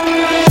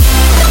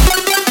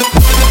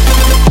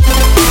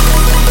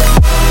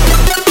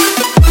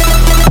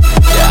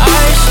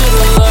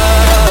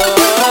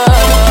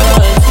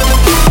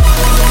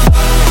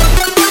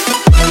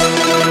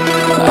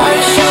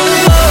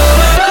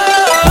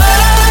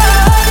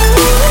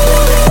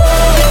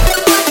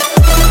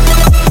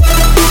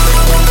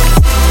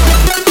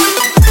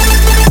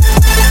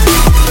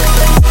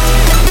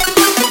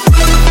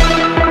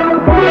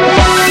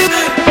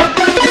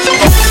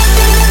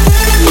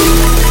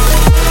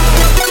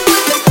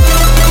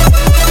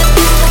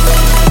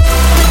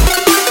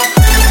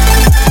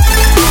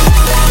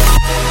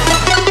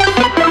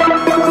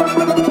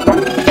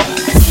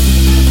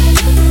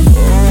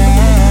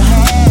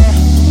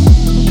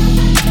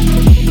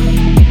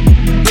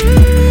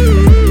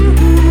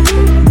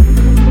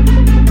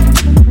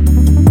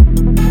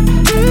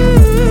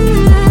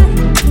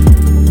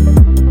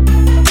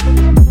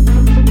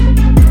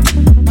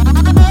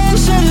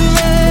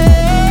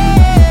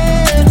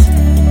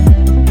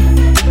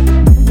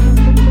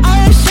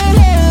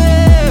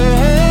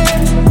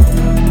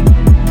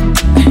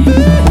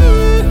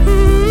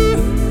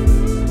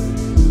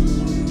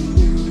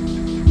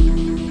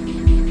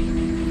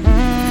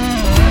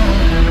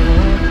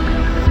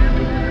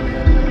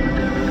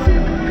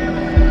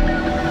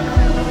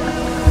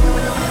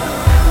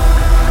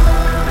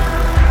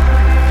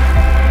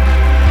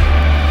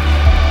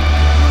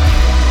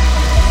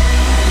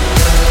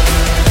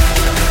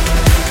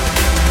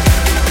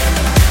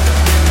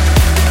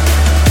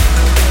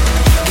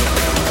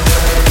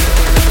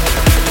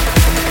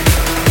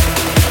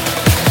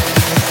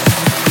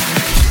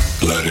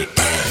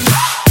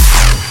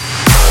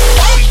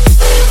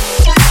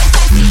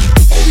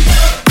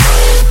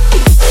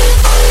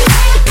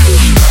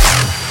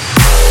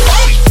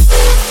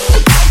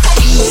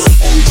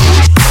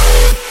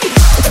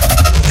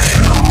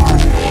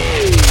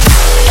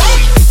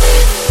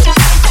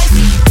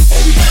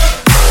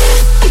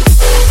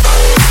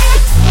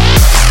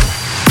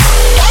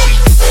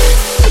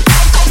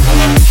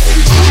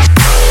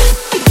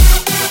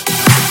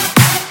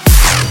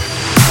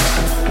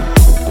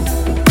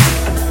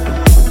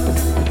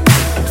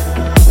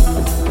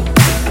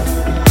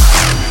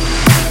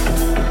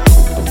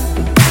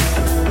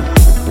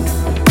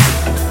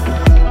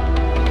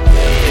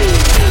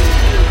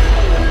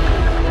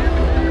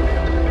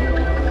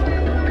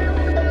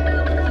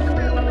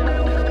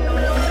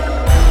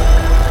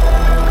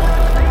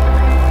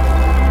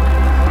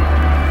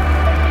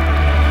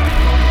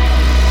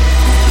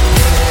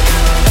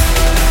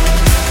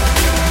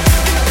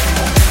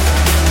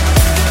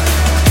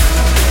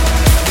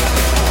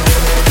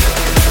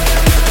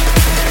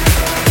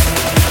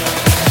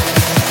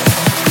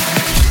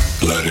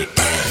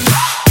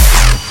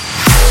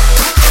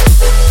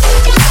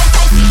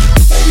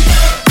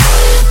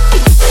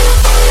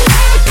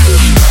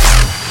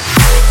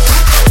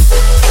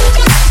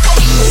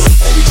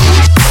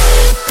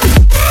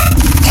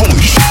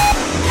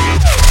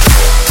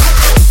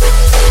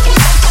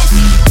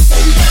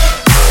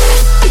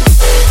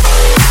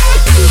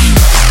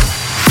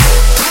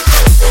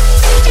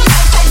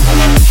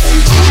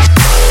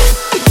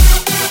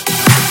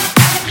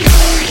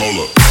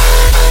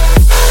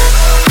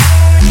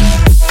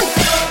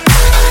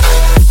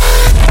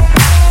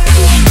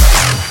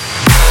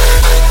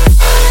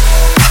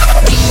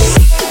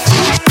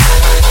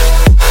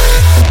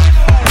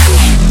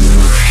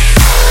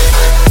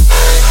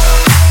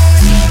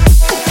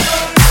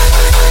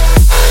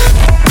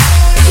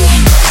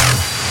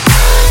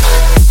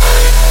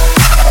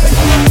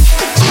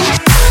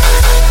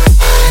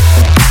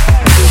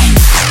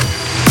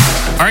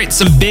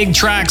 Some big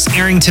tracks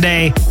airing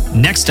today.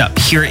 Next up,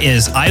 here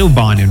is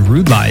Iobon and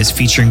Rude Lies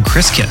featuring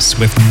Chris Kiss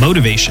with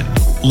Motivation.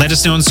 Let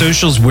us know on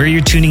socials where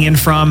you're tuning in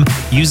from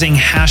using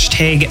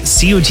hashtag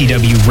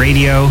COTW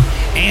Radio,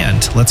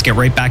 and let's get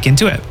right back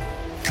into it.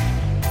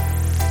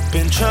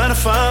 Been trying to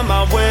find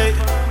my way,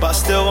 but I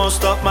still won't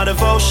stop my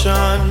devotion.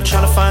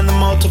 Trying to find the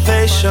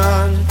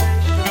motivation.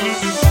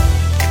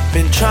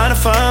 Been trying to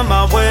find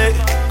my way,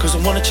 cause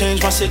I wanna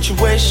change my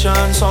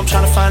situation. So I'm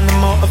trying to find the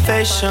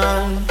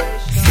motivation.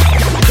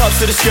 Cups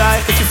to the sky,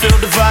 if you feel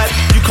the vibe,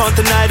 you can't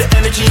deny the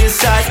energy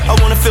inside. I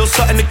wanna feel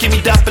something to give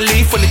me that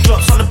belief. When it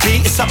drops on the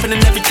beat, it's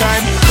happening every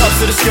time. Cups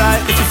to the sky,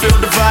 if you feel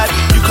the vibe,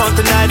 you can't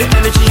deny the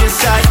energy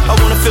inside. I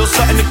wanna feel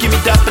something to give me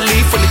that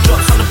belief. When it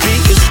drops on the beat,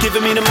 it's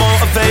giving me the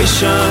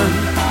motivation.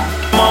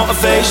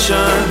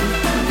 Motivation,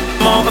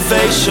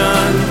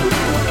 motivation,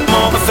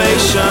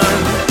 motivation,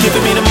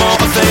 giving me the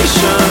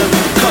motivation.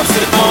 Cups to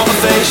the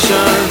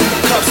motivation,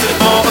 cups to the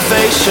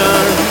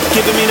motivation,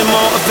 giving me the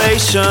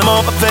motivation,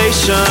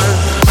 motivation.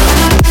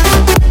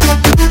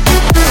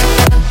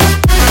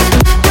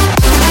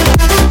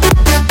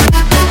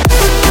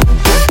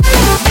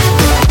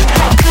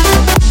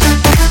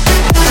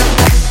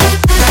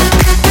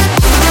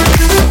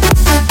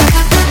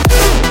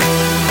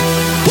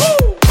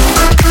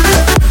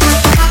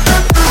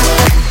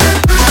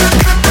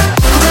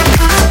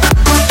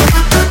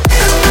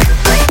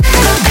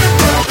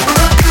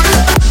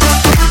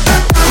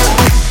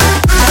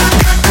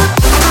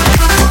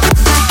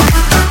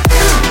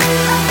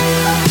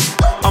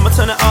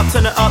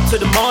 To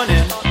the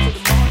morning,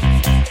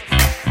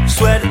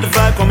 swear that the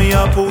vibe got me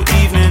up all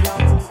evening.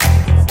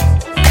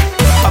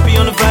 I'll be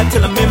on the vibe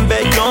till I'm in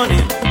bed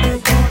yawning,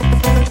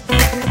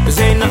 cause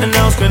ain't nothing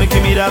else gonna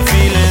give me that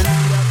feeling,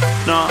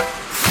 nah.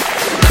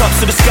 Cups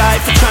to the sky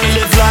for trying to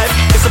live life.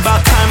 It's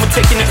about time we're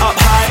taking it up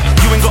high.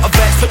 You ain't got a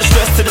vex, put the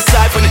stress to the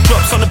side. When it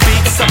drops on the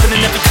beat, it's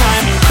happening every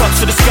time.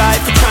 Cups to the sky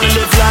for trying to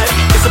live life.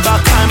 It's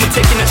about time we're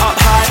taking it up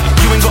high.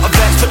 You ain't got a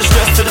vex, put the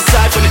stress to the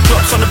side. When it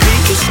drops on the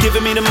beat, it's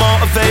giving me the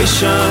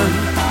motivation.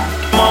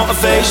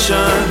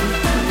 Motivation,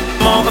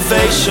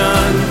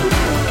 motivation,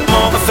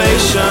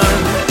 motivation,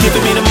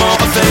 giving me the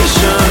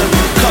motivation.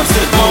 Cups to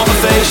the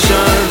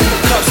motivation,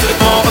 cups to the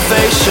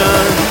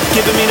motivation,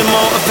 giving me the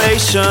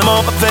motivation,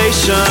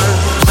 motivation.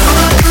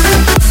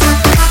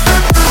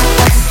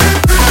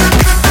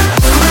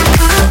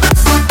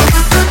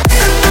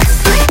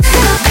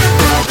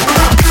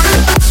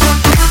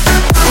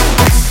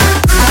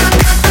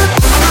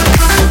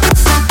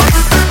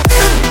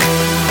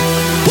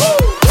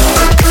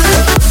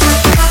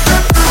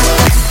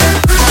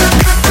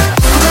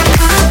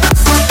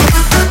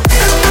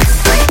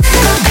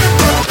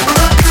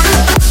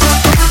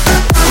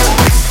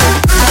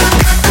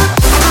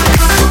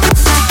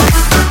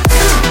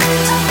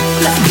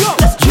 Let's go.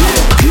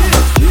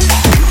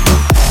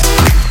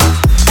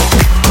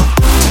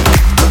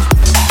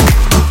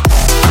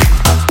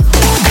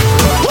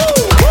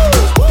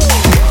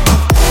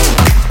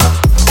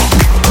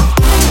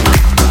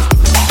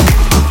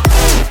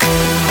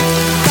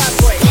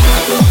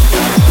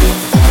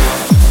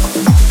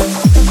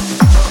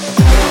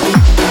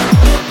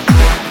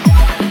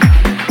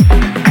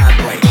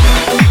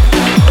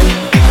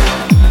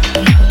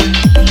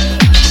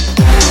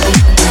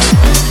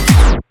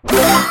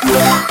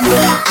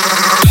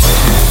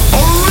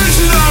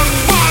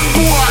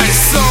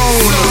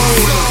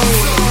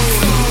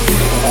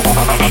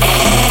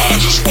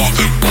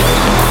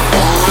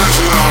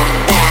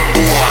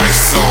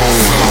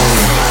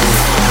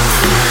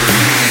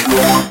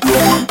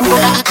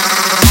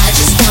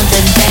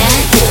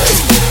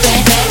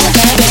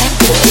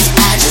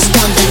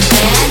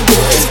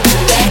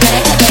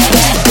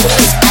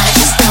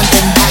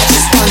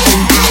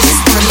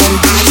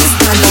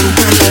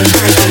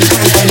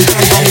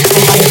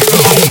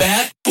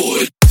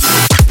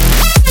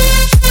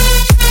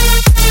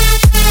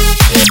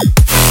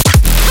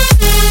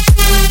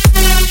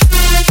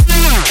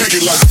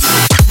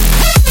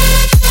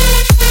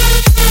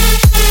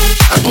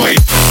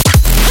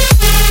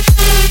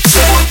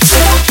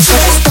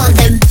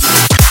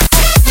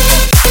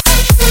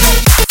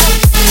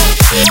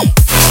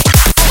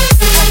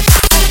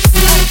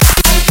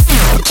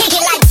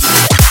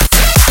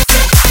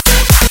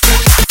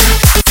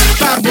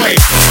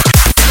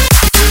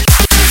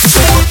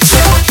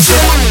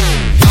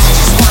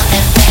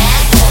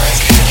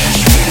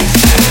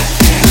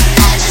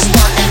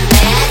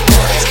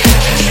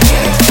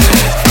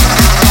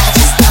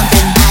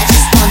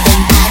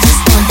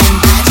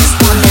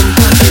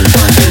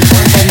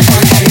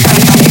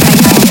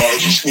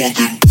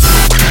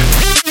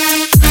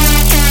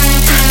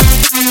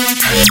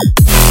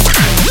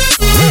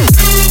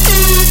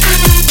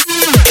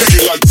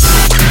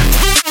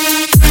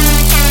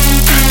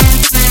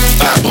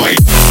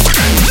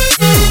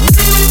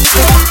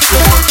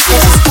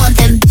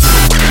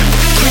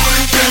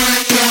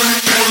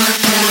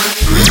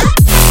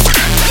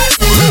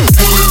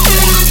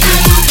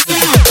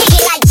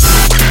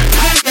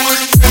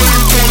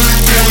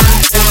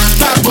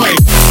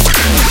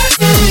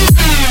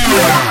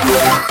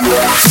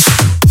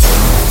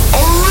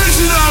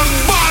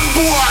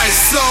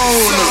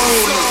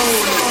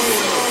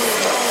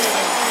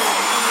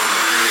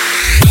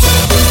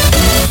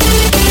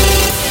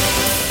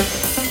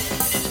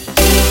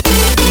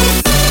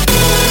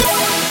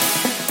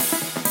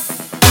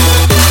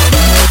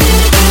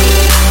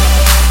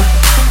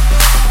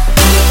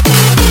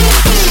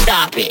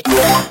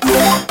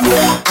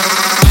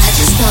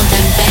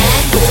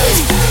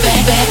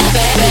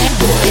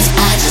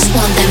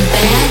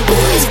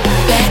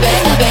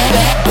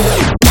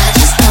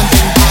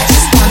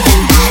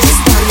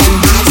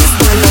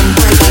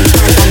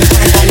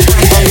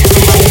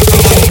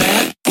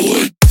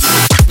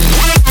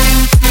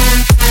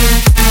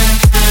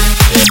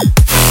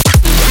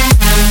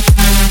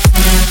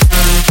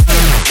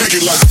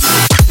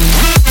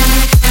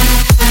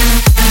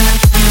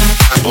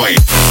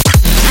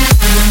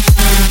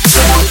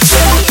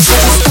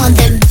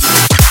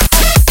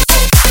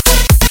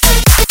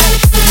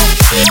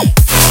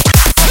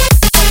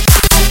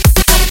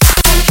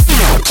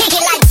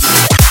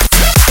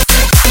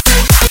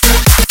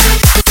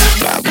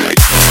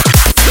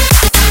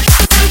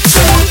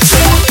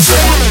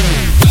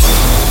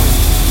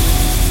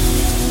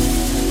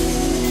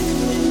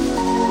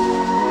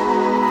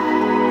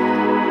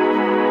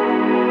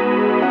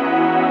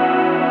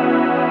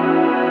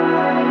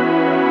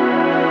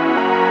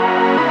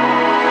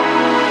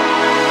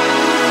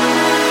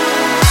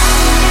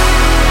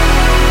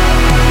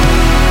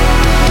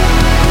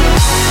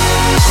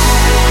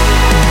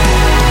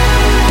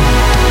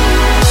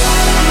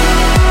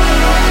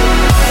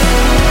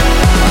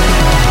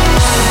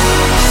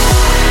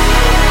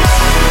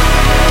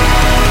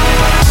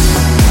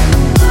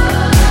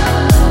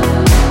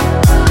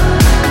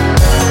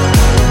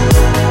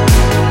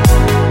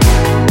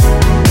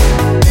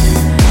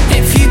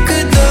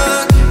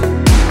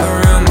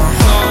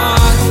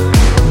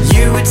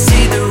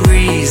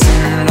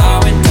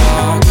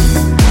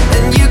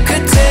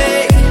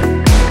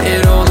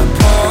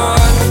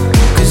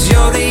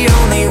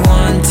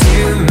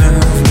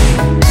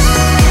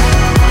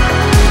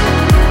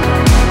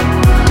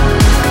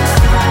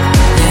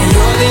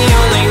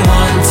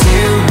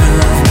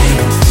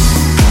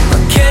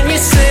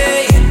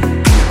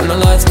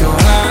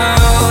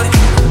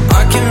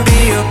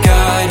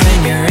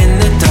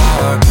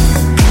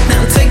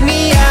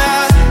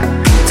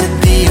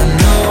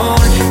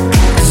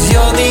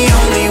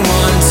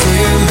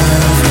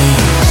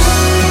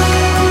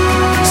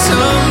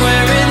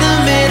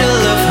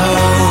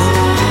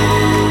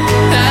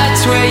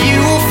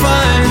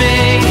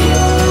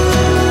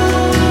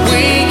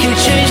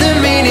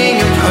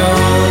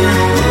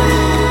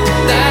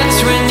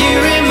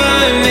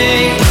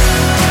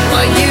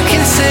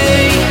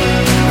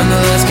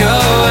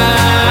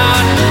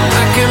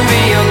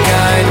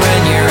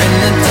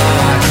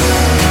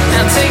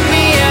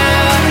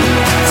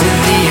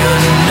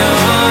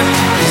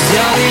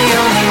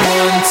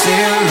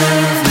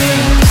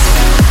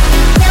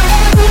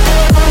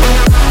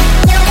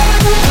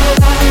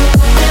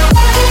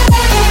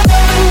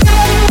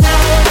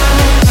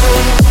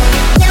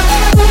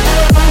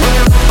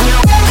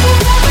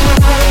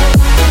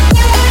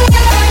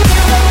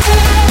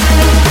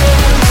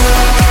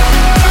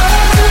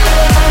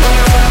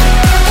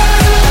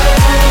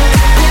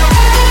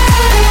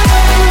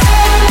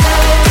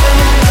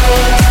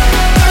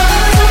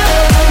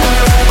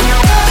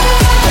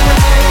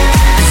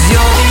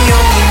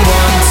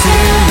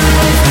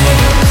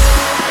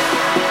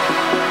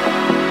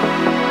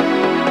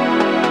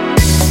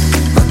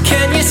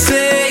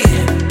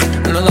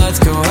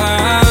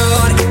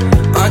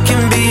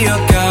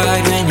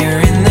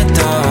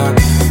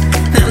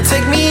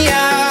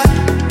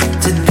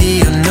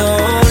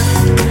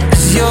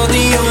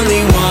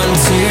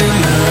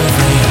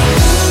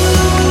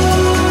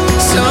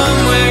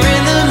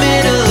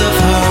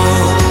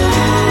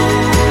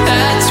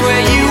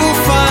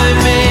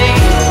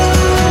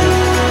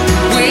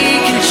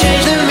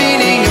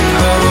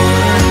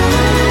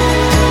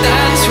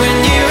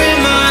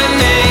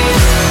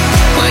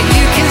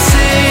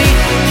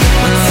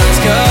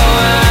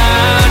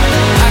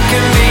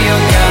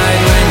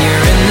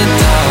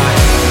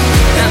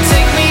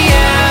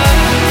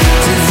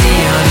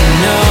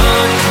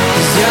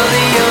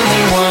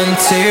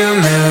 to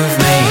move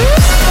me.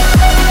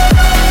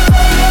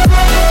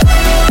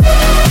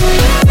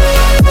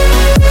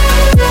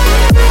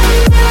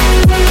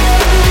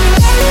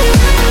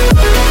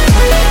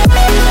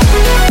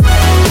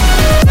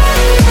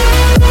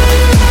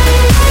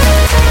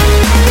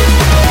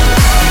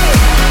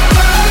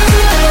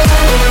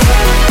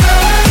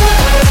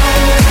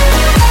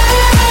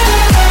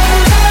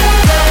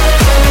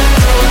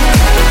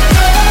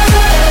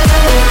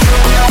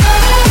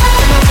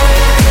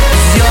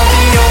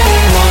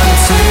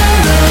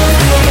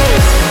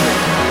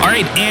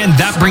 And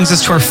that brings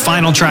us to our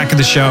final track of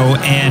the show,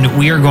 and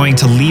we are going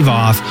to leave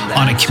off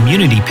on a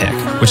community pick,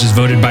 which is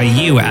voted by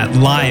you at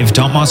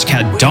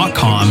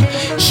live.monstercat.com.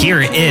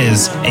 Here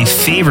is a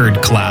favored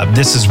collab.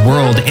 This is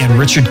World and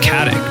Richard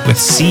Caddick with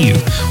See You,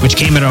 which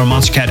came out on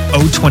Monstercat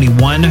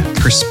 021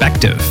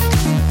 Perspective.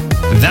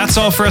 That's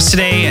all for us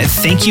today.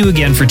 Thank you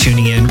again for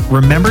tuning in.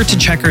 Remember to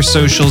check our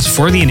socials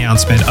for the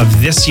announcement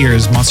of this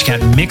year's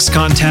Monstercat Mix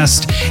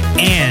Contest.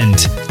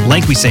 And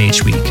like we say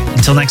each week,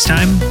 until next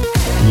time,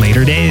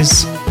 later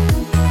days.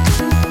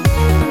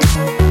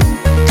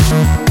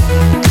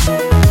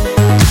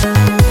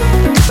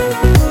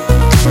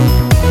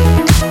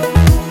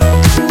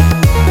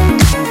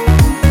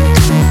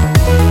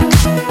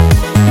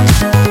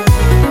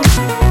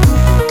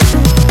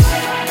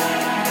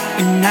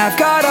 And I've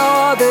got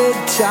all the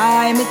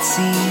time it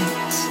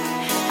seems.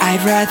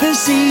 I'd rather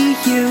see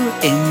you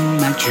in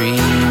my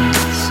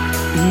dreams.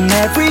 And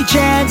every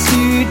chance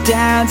to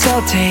dance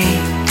I'll take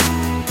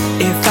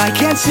if I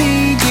can't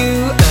see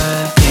you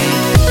again.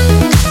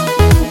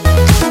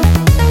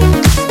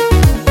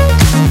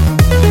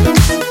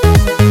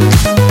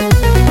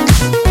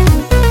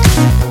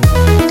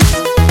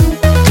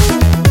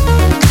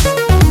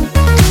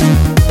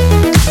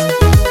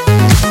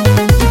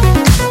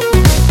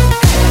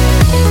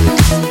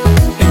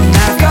 And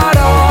I've got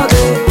all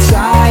the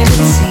time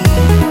it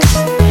seems.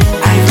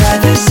 I'd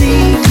rather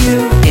see you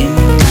in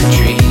my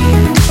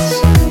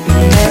dreams.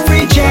 And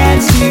every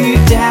chance to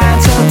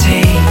dance I'll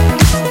take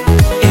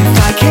if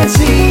I can't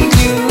see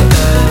you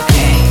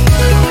again.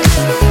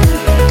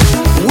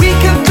 We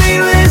could be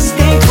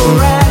listening for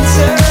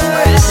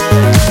answers,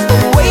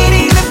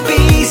 waiting to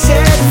be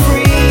set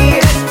free.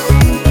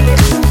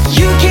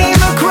 You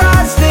came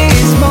across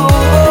this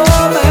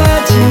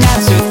moment, and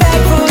I'm so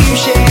thankful you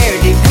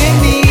shared it with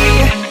me.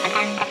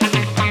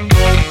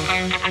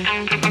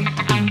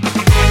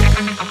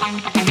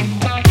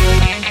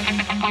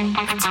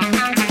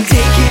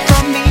 Take it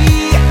from me,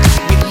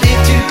 we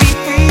live to be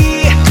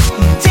free.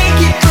 Take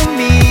it from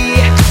me,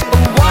 I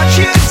want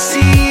you to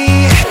see.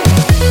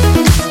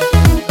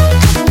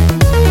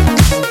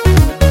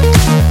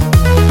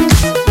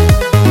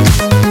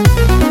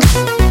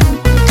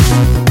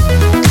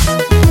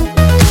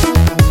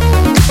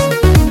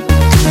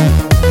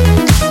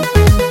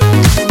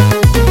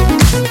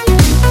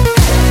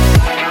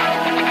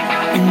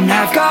 And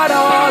I've got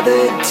all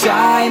the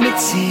time it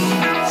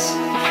seems.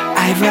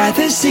 I'd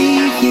rather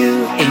see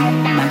you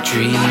in my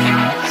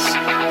dreams.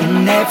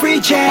 And every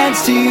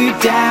chance to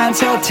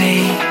dance I'll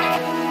take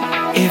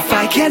if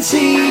I can't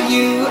see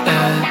you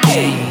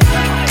again.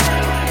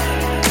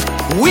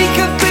 We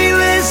could be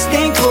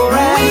listening for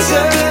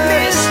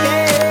answers,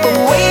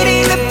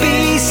 waiting to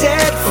be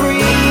set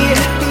free.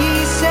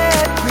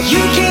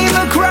 You came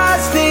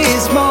across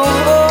this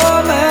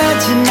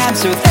moment, and I'm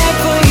so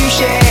thankful you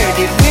shared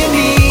it with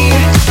me.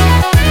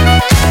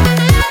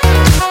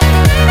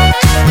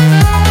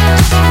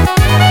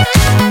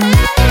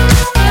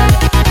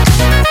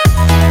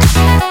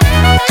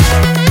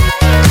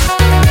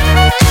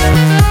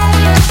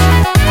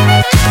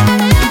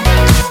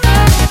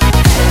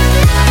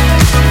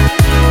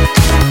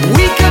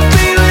 We could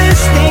be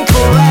listening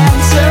for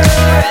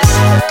answers,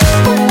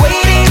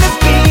 waiting to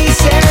be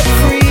set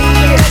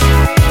free.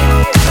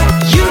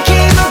 You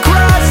came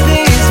across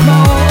this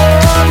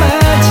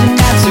moment, and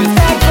I'm so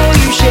thankful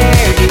you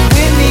shared it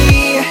with me.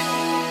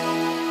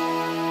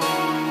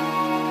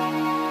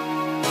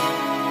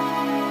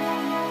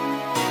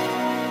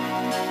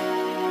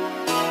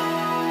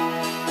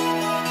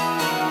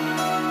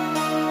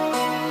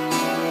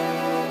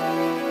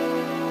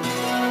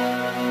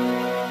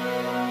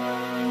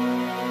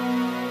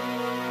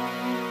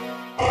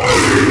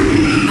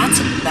 That's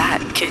a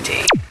bad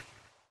kitty.